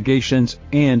unsubstantiated allegations,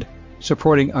 and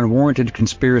supporting unwarranted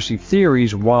conspiracy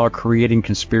theories while creating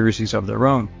conspiracies of their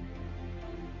own.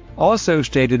 Also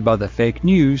stated by the fake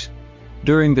news,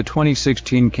 during the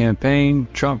 2016 campaign,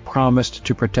 Trump promised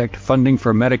to protect funding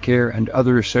for Medicare and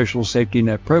other social safety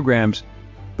net programs,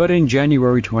 but in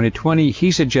January 2020,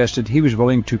 he suggested he was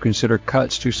willing to consider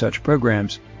cuts to such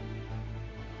programs.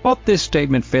 What this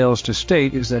statement fails to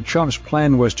state is that Trump's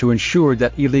plan was to ensure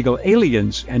that illegal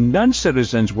aliens and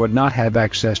non-citizens would not have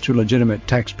access to legitimate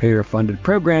taxpayer-funded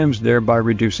programs, thereby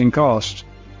reducing costs.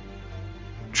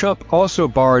 Trump also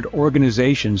barred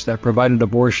organizations that provided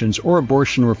abortions or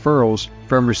abortion referrals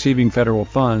from receiving federal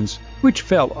funds, which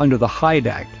fell under the Hyde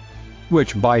Act,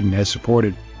 which Biden has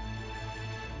supported.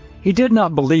 He did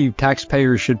not believe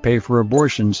taxpayers should pay for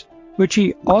abortions, which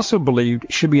he also believed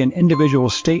should be an individual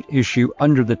state issue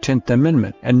under the 10th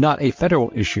Amendment and not a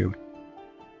federal issue.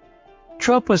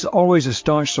 Trump was always a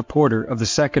staunch supporter of the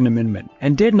Second Amendment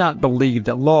and did not believe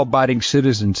that law-abiding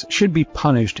citizens should be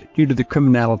punished due to the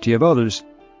criminality of others,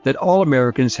 that all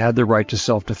Americans had the right to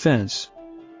self-defense.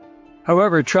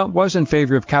 However, Trump was in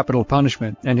favor of capital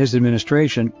punishment, and his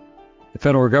administration, the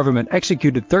federal government,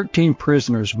 executed 13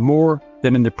 prisoners more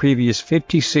than in the previous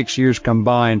 56 years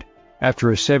combined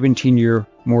after a 17-year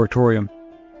moratorium.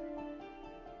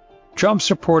 Trump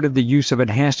supported the use of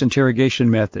enhanced interrogation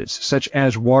methods, such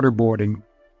as waterboarding,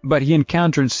 but he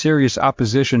encountered serious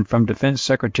opposition from Defense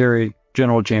Secretary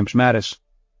General James Mattis.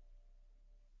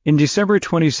 In December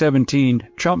 2017,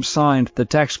 Trump signed the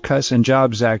Tax Cuts and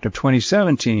Jobs Act of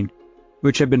 2017,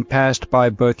 which had been passed by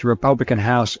both the Republican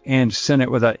House and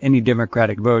Senate without any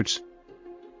Democratic votes.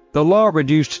 The law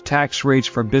reduced tax rates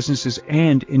for businesses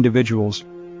and individuals,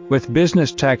 with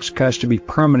business tax cuts to be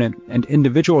permanent and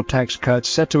individual tax cuts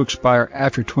set to expire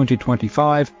after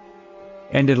 2025,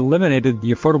 and it eliminated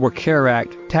the Affordable Care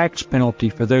Act tax penalty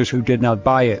for those who did not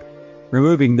buy it,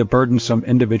 removing the burdensome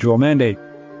individual mandate.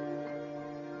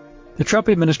 The Trump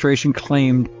administration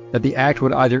claimed that the act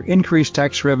would either increase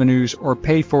tax revenues or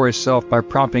pay for itself by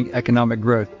prompting economic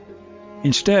growth.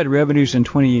 Instead, revenues in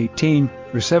 2018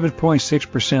 were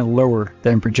 7.6% lower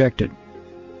than projected.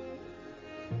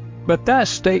 But that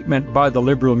statement by the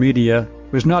liberal media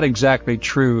was not exactly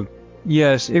true.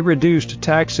 Yes, it reduced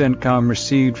tax income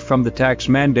received from the tax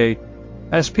mandate,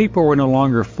 as people were no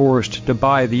longer forced to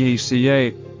buy the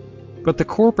ACA. But the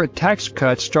corporate tax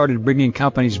cuts started bringing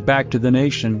companies back to the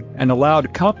nation and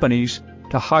allowed companies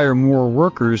to hire more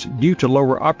workers due to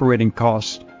lower operating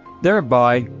costs,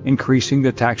 thereby increasing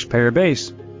the taxpayer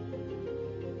base.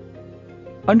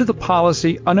 Under the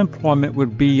policy, unemployment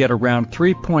would be at around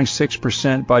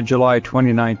 3.6% by July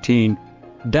 2019,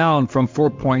 down from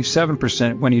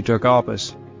 4.7% when he took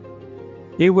office.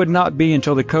 It would not be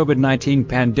until the COVID-19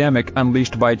 pandemic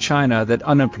unleashed by China that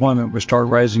unemployment would start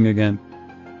rising again.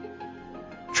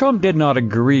 Trump did not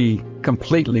agree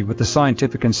completely with the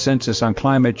scientific consensus on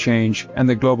climate change and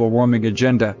the global warming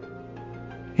agenda,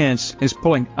 hence his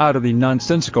pulling out of the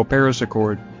nonsensical Paris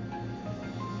Accord.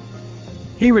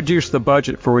 He reduced the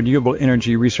budget for renewable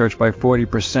energy research by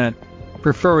 40%,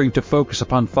 preferring to focus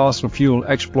upon fossil fuel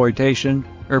exploitation,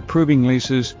 approving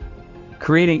leases,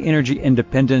 creating energy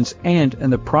independence, and in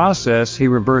the process he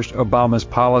reversed Obama's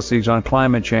policies on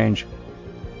climate change.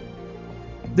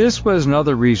 This was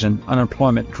another reason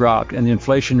unemployment dropped and the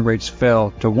inflation rates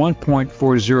fell to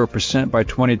 1.40% by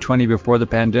 2020 before the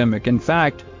pandemic. In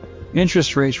fact,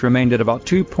 interest rates remained at about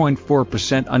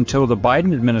 2.4% until the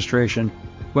Biden administration,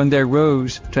 when they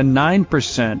rose to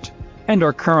 9% and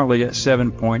are currently at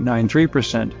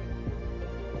 7.93%.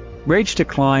 Rates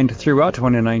declined throughout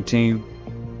 2019.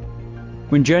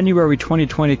 When January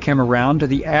 2020 came around,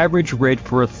 the average rate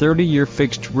for a 30-year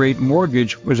fixed-rate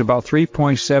mortgage was about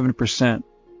 3.7%.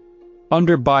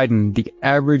 Under Biden, the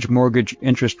average mortgage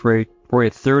interest rate for a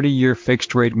 30-year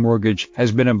fixed-rate mortgage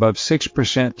has been above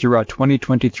 6% throughout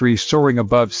 2023, soaring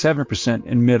above 7%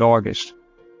 in mid-August.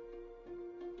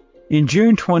 In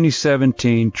June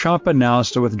 2017, Trump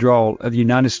announced a withdrawal of the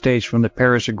United States from the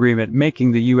Paris Agreement,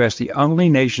 making the U.S. the only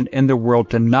nation in the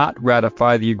world to not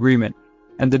ratify the agreement,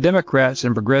 and the Democrats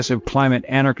and progressive climate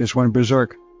anarchists went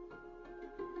berserk.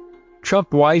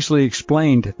 Trump wisely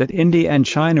explained that India and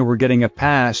China were getting a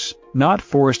pass, not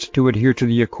forced to adhere to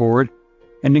the accord,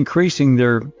 and increasing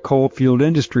their coal-fueled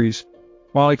industries,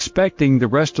 while expecting the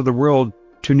rest of the world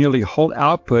to nearly halt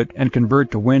output and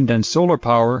convert to wind and solar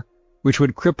power, which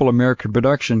would cripple American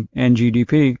production and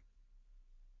GDP.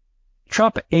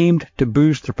 Trump aimed to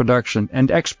boost the production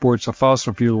and exports of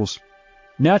fossil fuels.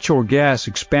 Natural gas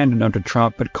expanded under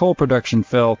Trump, but coal production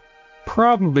fell,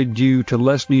 probably due to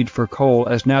less need for coal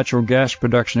as natural gas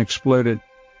production exploded.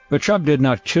 But Trump did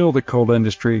not kill the coal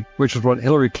industry, which is what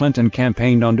Hillary Clinton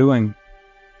campaigned on doing.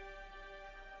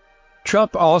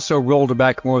 Trump also rolled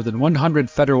back more than 100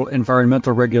 federal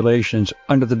environmental regulations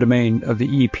under the domain of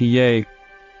the EPA,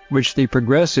 which the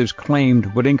progressives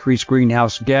claimed would increase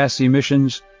greenhouse gas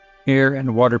emissions, air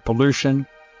and water pollution,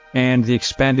 and the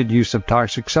expanded use of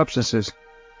toxic substances.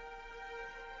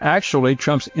 Actually,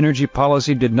 Trump's energy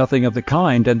policy did nothing of the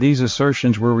kind, and these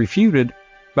assertions were refuted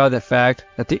by the fact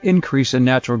that the increase in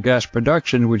natural gas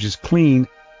production, which is clean,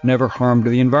 never harmed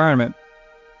the environment.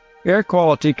 Air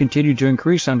quality continued to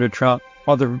increase under Trump,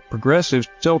 while the progressives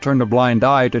still turned a blind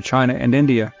eye to China and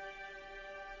India.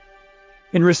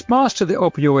 In response to the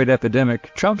opioid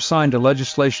epidemic, Trump signed a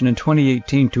legislation in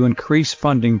 2018 to increase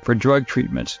funding for drug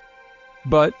treatments,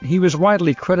 but he was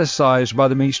widely criticized by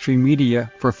the mainstream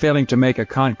media for failing to make a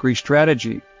concrete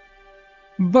strategy.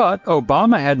 But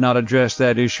Obama had not addressed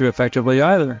that issue effectively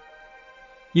either.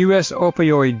 U.S.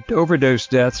 opioid overdose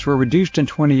deaths were reduced in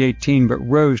 2018 but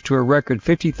rose to a record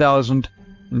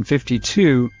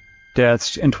 50,052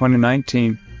 deaths in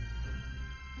 2019.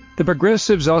 The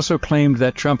progressives also claimed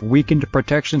that Trump weakened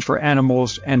protections for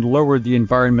animals and lowered the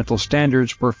environmental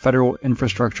standards for federal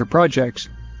infrastructure projects,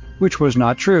 which was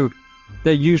not true.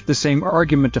 They used the same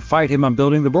argument to fight him on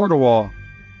building the border wall,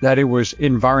 that it was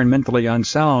environmentally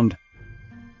unsound.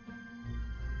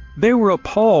 They were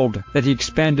appalled that he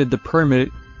expanded the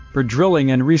permit for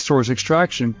drilling and resource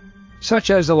extraction, such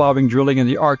as allowing drilling in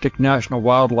the Arctic National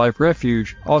Wildlife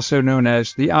Refuge, also known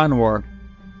as the ANWR.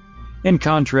 In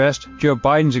contrast, Joe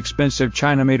Biden's expensive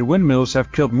China-made windmills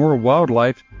have killed more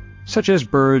wildlife, such as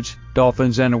birds,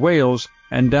 dolphins, and whales,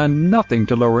 and done nothing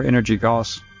to lower energy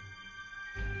costs.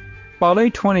 By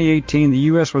late 2018, the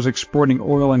U.S. was exporting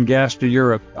oil and gas to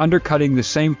Europe, undercutting the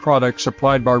same products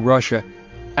supplied by Russia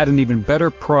at an even better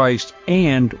price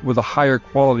and with a higher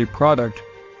quality product.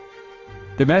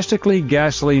 Domestically,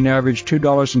 gasoline averaged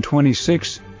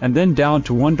 $2.26 and then down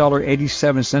to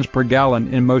 $1.87 per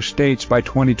gallon in most states by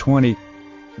 2020,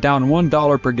 down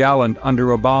 $1 per gallon under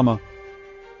Obama.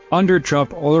 Under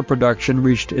Trump, oil production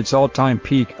reached its all-time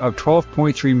peak of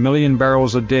 12.3 million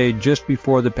barrels a day just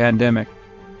before the pandemic.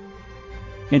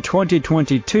 In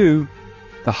 2022,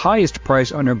 the highest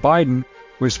price under Biden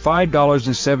was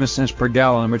 $5.07 per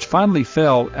gallon, which finally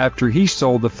fell after he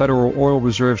sold the federal oil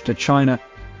reserves to China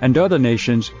and other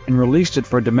nations and released it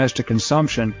for domestic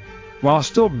consumption, while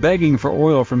still begging for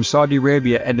oil from Saudi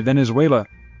Arabia and Venezuela.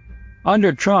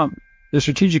 Under Trump, the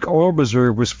strategic oil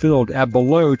reserve was filled at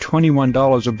below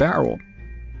 $21 a barrel.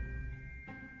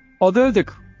 Although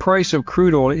the price of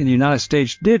crude oil in the United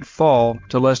States did fall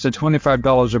to less than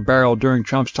 $25 a barrel during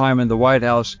Trump's time in the White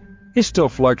House, it still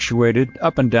fluctuated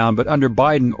up and down, but under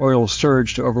Biden, oil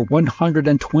surged to over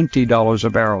 $120 a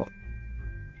barrel.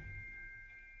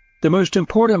 The most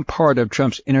important part of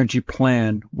Trump's energy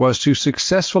plan was to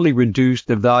successfully reduce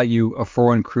the value of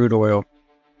foreign crude oil.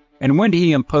 And when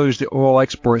he imposed the oil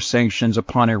export sanctions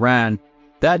upon Iran,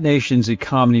 that nation's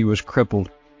economy was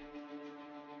crippled.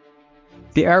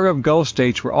 The Arab Gulf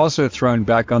states were also thrown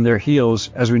back on their heels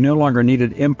as we no longer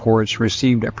needed imports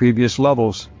received at previous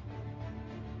levels.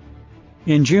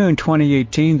 In June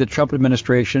 2018, the Trump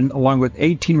administration, along with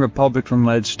 18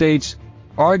 Republican-led states,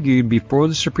 argued before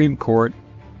the Supreme Court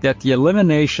that the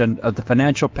elimination of the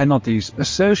financial penalties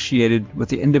associated with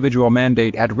the individual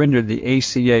mandate had rendered the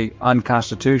ACA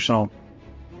unconstitutional.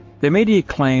 The media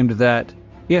claimed that,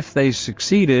 if they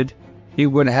succeeded, it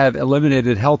would have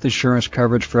eliminated health insurance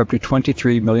coverage for up to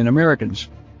 23 million Americans.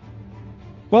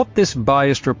 What this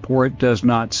biased report does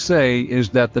not say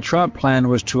is that the Trump plan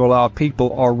was to allow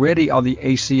people already on the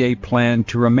ACA plan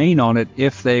to remain on it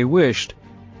if they wished,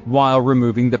 while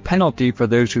removing the penalty for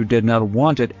those who did not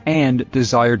want it and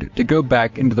desired to go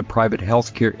back into the private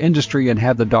healthcare industry and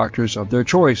have the doctors of their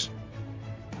choice.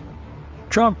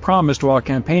 Trump promised while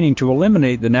campaigning to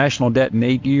eliminate the national debt in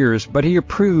 8 years, but he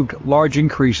approved large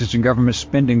increases in government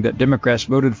spending that Democrats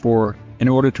voted for in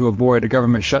order to avoid a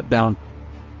government shutdown,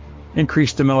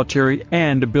 increase the military,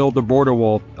 and build the border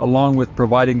wall, along with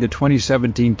providing the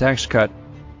 2017 tax cut.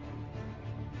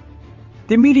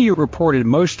 The media reported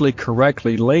mostly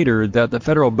correctly later that the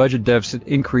federal budget deficit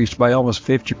increased by almost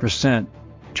 50%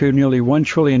 to nearly $1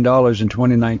 trillion in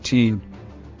 2019.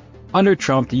 Under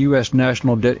Trump, the U.S.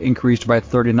 national debt increased by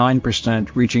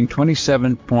 39%, reaching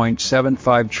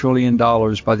 $27.75 trillion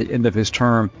by the end of his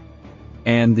term,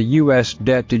 and the U.S.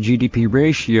 debt-to-GDP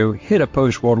ratio hit a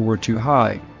post-World War II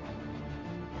high.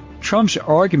 Trump's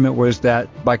argument was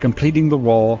that by completing the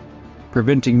wall,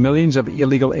 preventing millions of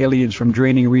illegal aliens from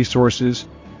draining resources,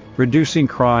 reducing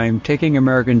crime, taking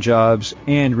American jobs,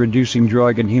 and reducing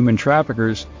drug and human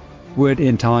traffickers would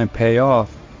in time pay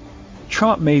off.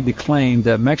 Trump made the claim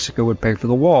that Mexico would pay for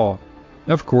the wall.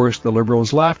 Of course, the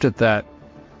liberals laughed at that.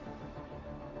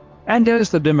 And as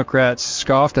the Democrats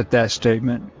scoffed at that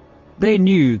statement, they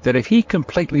knew that if he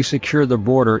completely secured the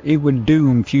border, it would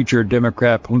doom future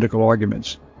Democrat political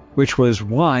arguments, which was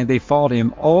why they fought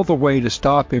him all the way to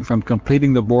stop him from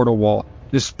completing the border wall,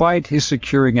 despite his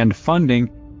securing and funding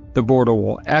the border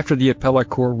wall after the appellate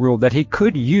court ruled that he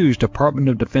could use Department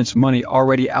of Defense money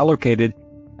already allocated,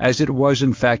 as it was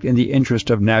in fact in the interest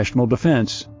of national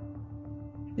defense.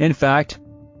 In fact,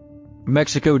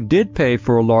 Mexico did pay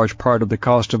for a large part of the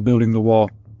cost of building the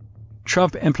wall.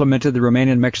 Trump implemented the Remain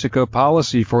in Mexico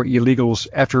policy for illegals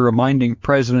after reminding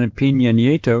President Peña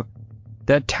Nieto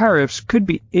that tariffs could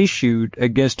be issued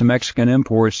against Mexican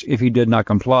imports if he did not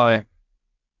comply.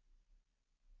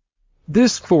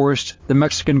 This forced the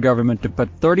Mexican government to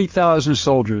put 30,000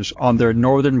 soldiers on their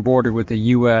northern border with the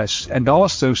U.S. and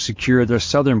also secure their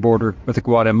southern border with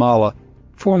Guatemala,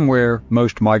 from where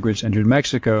most migrants entered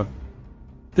Mexico.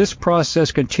 This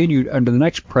process continued under the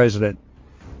next president,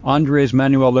 Andrés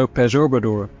Manuel López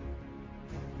Obrador.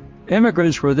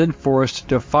 Immigrants were then forced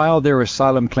to file their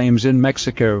asylum claims in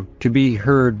Mexico to be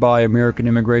heard by American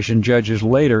immigration judges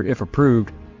later if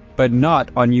approved, but not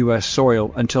on U.S.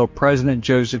 soil until President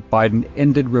Joseph Biden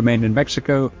ended Remain in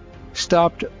Mexico,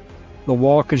 stopped the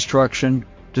wall construction,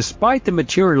 despite the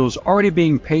materials already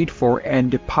being paid for and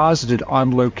deposited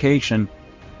on location,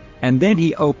 and then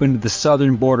he opened the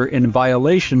southern border in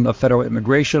violation of federal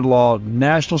immigration law,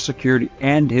 national security,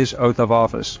 and his oath of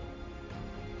office.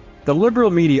 The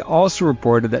liberal media also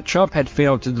reported that Trump had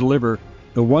failed to deliver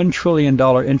the $1 trillion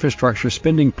infrastructure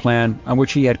spending plan on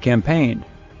which he had campaigned.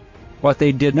 What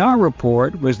they did not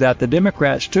report was that the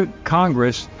Democrats took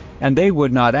Congress and they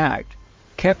would not act,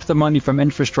 kept the money from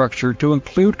infrastructure to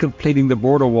include completing the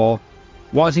border wall,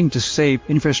 wanting to save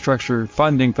infrastructure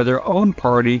funding for their own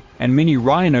party, and many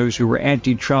rhinos who were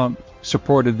anti-Trump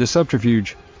supported the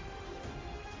subterfuge.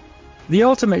 The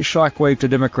ultimate shockwave to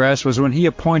Democrats was when he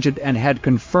appointed and had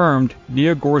confirmed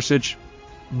Neil Gorsuch,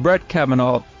 Brett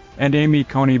Kavanaugh, and Amy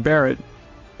Coney Barrett,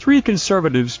 3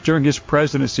 conservatives during his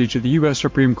presidency, to the U.S.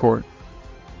 Supreme Court.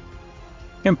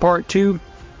 In Part 2,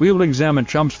 we will examine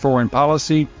Trump's foreign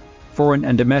policy, foreign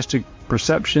and domestic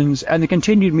perceptions, and the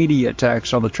continued media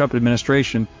attacks on the Trump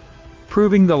administration,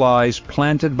 proving the lies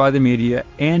planted by the media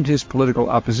and his political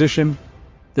opposition,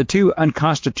 the 2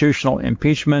 unconstitutional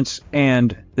impeachments,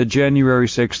 and the January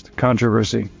 6th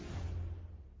controversy.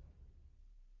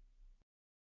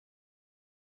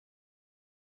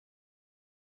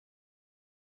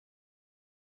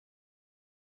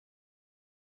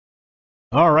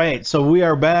 All right, so we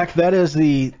are back. That is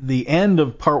the end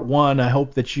of part 1. I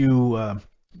hope that you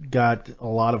got a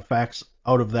lot of facts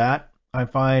out of that. I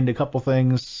find a couple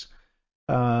things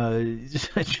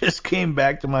just came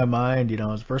back to my mind. You know,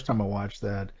 it was the first time I watched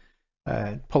that.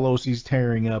 Pelosi's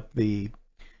tearing up the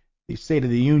State of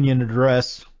the Union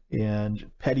address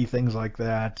and petty things like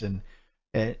that. And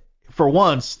for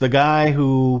once, the guy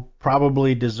who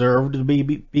probably deserved to be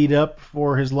beat up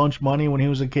for his lunch money when he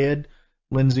was a kid,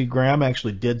 Lindsey Graham,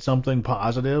 actually did something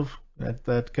positive.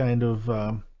 That kind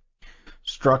of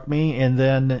struck me. And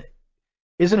then,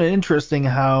 isn't it interesting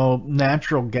how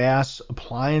natural gas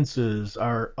appliances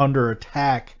are under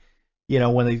attack? You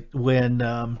know, when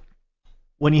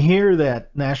you hear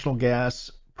that natural gas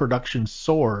production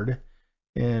soared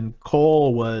and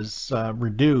coal was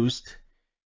reduced,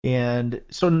 and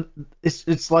so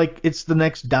it's like it's the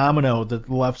next domino that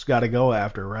the left's got to go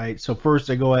after, right? So first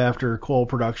they go after coal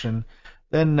production,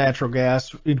 then natural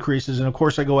gas increases, and of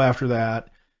course I go after that,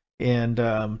 and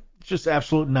it's just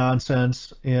absolute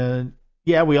nonsense. And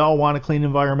yeah, we all want a clean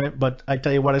environment, but I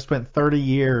tell you what, I spent 30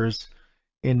 years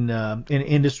in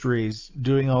industries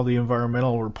doing all the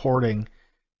environmental reporting,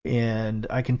 and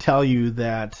I can tell you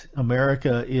that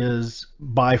America is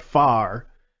by far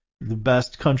the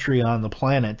best country on the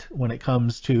planet when it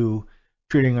comes to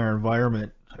treating our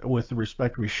environment with the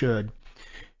respect we should.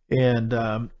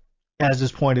 And as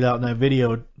is pointed out in that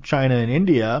video, China and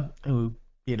India, who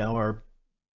are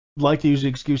like to use the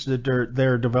excuse that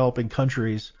they're developing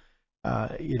countries,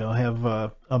 have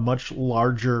a much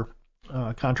larger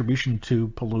contribution to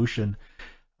pollution.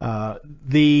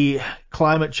 The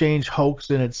climate change hoax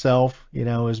in itself,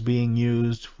 is being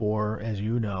used for, as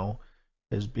you know,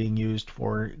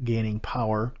 gaining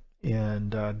power and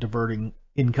diverting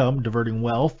income, diverting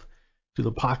wealth to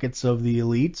the pockets of the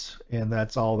elites, and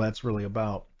that's all that's really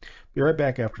about. Be right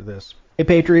back after this. Hey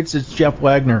Patriots, it's Jeff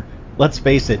Wagner. Let's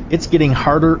face it, it's getting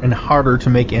harder and harder to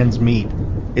make ends meet.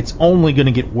 It's only going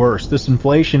to get worse. This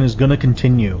inflation is going to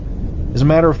continue. As a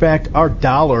matter of fact, our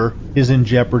dollar is in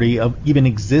jeopardy of even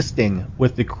existing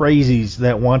with the crazies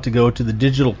that want to go to the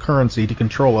digital currency to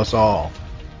control us all.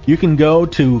 You can go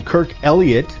to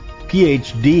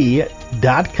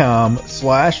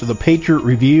KirkElliottPhD.com/The Patriot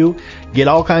Review, get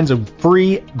all kinds of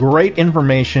free, great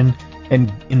information,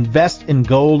 and invest in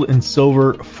gold and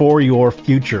silver for your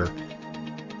future.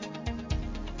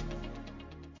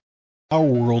 Our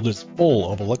world is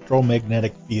full of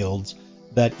electromagnetic fields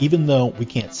that, even though we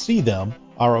can't see them,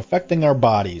 are affecting our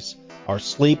bodies, our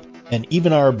sleep, and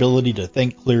even our ability to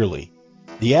think clearly.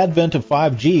 The advent of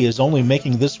 5G is only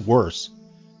making this worse.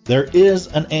 There is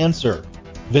an answer.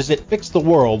 Visit Fix the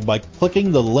World by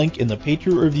clicking the link in the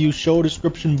Patriot Review show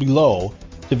description below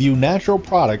to view natural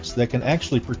products that can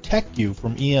actually protect you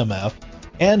from EMF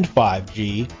and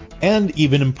 5G and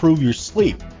even improve your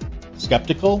sleep.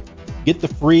 Skeptical? Get the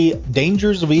free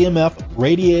Dangers of EMF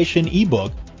Radiation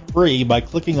ebook free by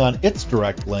clicking on its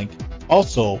direct link,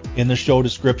 also in the show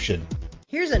description.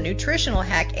 Here's a nutritional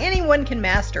hack anyone can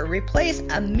master. Replace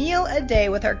a meal a day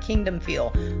with our Kingdom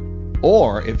Fuel.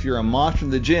 Or if you're a monster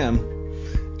in the gym,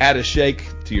 add a shake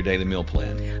to your daily meal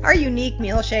plan. Our unique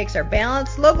meal shakes are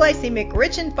balanced, low glycemic,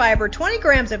 rich in fiber, 20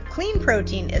 grams of clean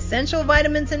protein, essential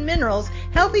vitamins and minerals,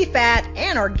 healthy fat,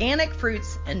 and organic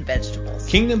fruits and vegetables.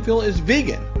 Kingdom Fuel is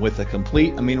vegan with a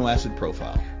complete amino acid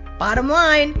profile. Bottom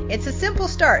line, it's a simple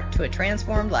start to a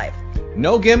transformed life.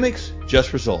 No gimmicks,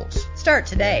 just results. Start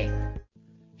today.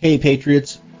 Hey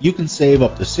Patriots, you can save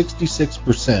up to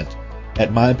 66% at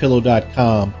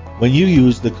MyPillow.com when you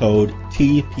use the code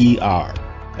TPR.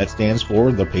 That stands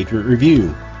for The Patriot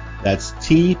Review. That's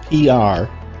TPR,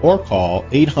 or call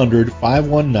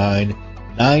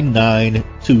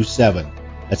 800-519-9927.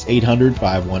 That's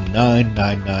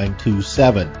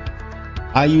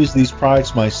 800-519-9927. I use these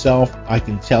products myself. I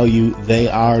can tell you they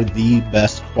are the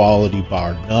best quality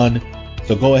bar none.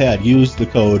 So go ahead, use the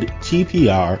code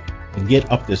TPR and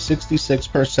get up to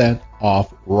 66%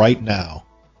 off right now.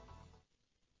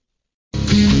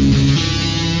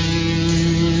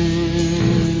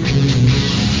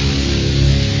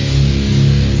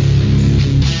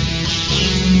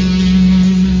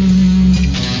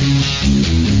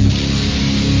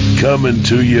 Coming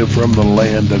to you from the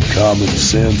land of common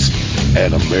sense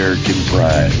and American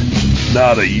pride.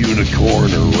 Not a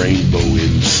unicorn or rainbow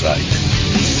in sight.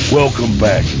 Welcome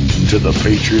back to the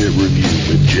Patriot Review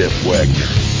with Jeff Wagner.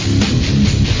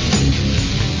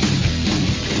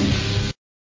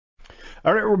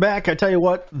 All right, we're back. I tell you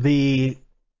what, the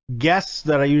guests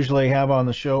that I usually have on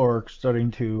the show are starting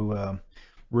to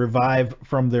revive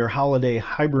from their holiday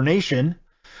hibernation.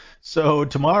 So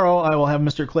tomorrow I will have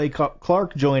Mr. Clay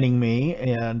Clark joining me,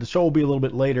 and the show will be a little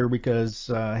bit later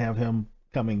because I have him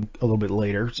coming a little bit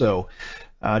later. So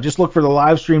just look for the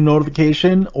live stream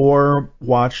notification or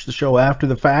watch the show after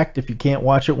the fact if you can't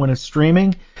watch it when it's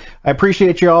streaming. I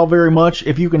appreciate you all very much.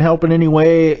 If you can help in any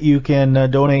way, you can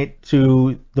donate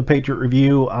to the Patriot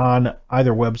Review on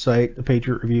either website. The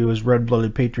Patriot Review is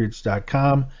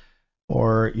redbloodedpatriots.com,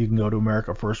 or you can go to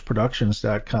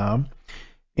americafirstproductions.com.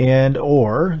 And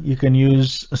or you can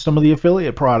use some of the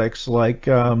affiliate products like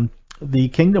the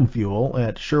Kingdom Fuel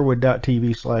at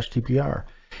sherwood.tv/TPR.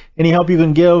 Any help you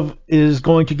can give is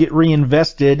going to get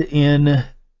reinvested into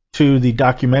the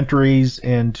documentaries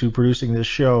and to producing this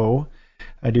show.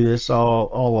 I do this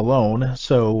all alone,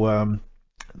 so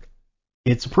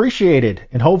it's appreciated.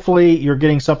 And hopefully you're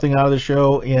getting something out of the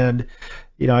show. And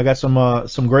I got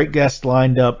some great guests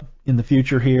lined up in the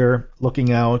future here,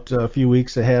 looking out a few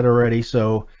weeks ahead already.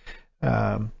 So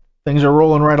things are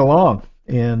rolling right along,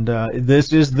 and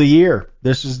this is the year.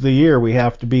 This is the year we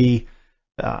have to be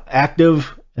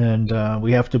active, and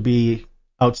we have to be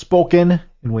outspoken,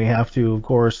 and we have to, of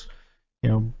course,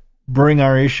 bring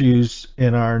our issues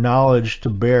and our knowledge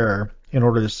to bear in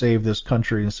order to save this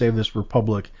country and save this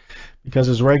republic. Because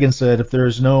as Reagan said, if there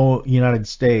is no United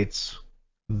States,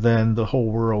 then the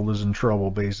whole world is in trouble,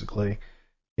 basically.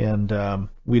 And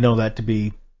we know that to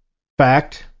be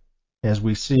fact, as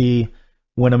we see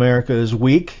when America is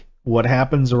weak, what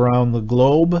happens around the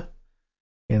globe.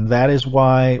 And that is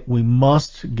why we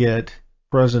must get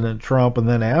President Trump. And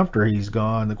then after he's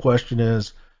gone, the question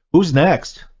is, who's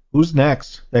next? Who's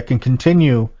next that can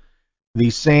continue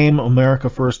the same America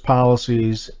First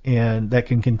policies and that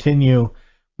can continue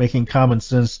making common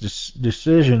sense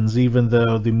decisions, even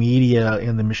though the media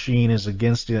and the machine is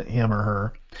against him or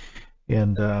her?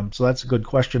 And so that's a good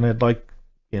question. I'd like,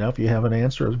 if you have an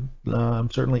answer,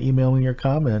 certainly email me your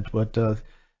comment. But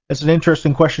it's an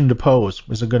interesting question to pose.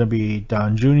 Is it going to be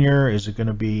Don Jr.? Is it going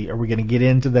to be, are we going to get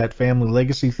into that family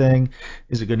legacy thing?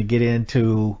 Is it going to get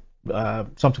into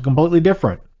something completely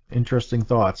different? Interesting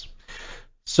thoughts.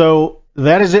 So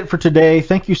that is it for today.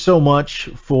 Thank you so much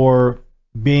for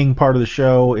being part of the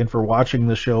show and for watching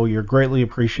the show. You're greatly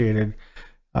appreciated.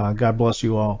 God bless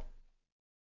you all.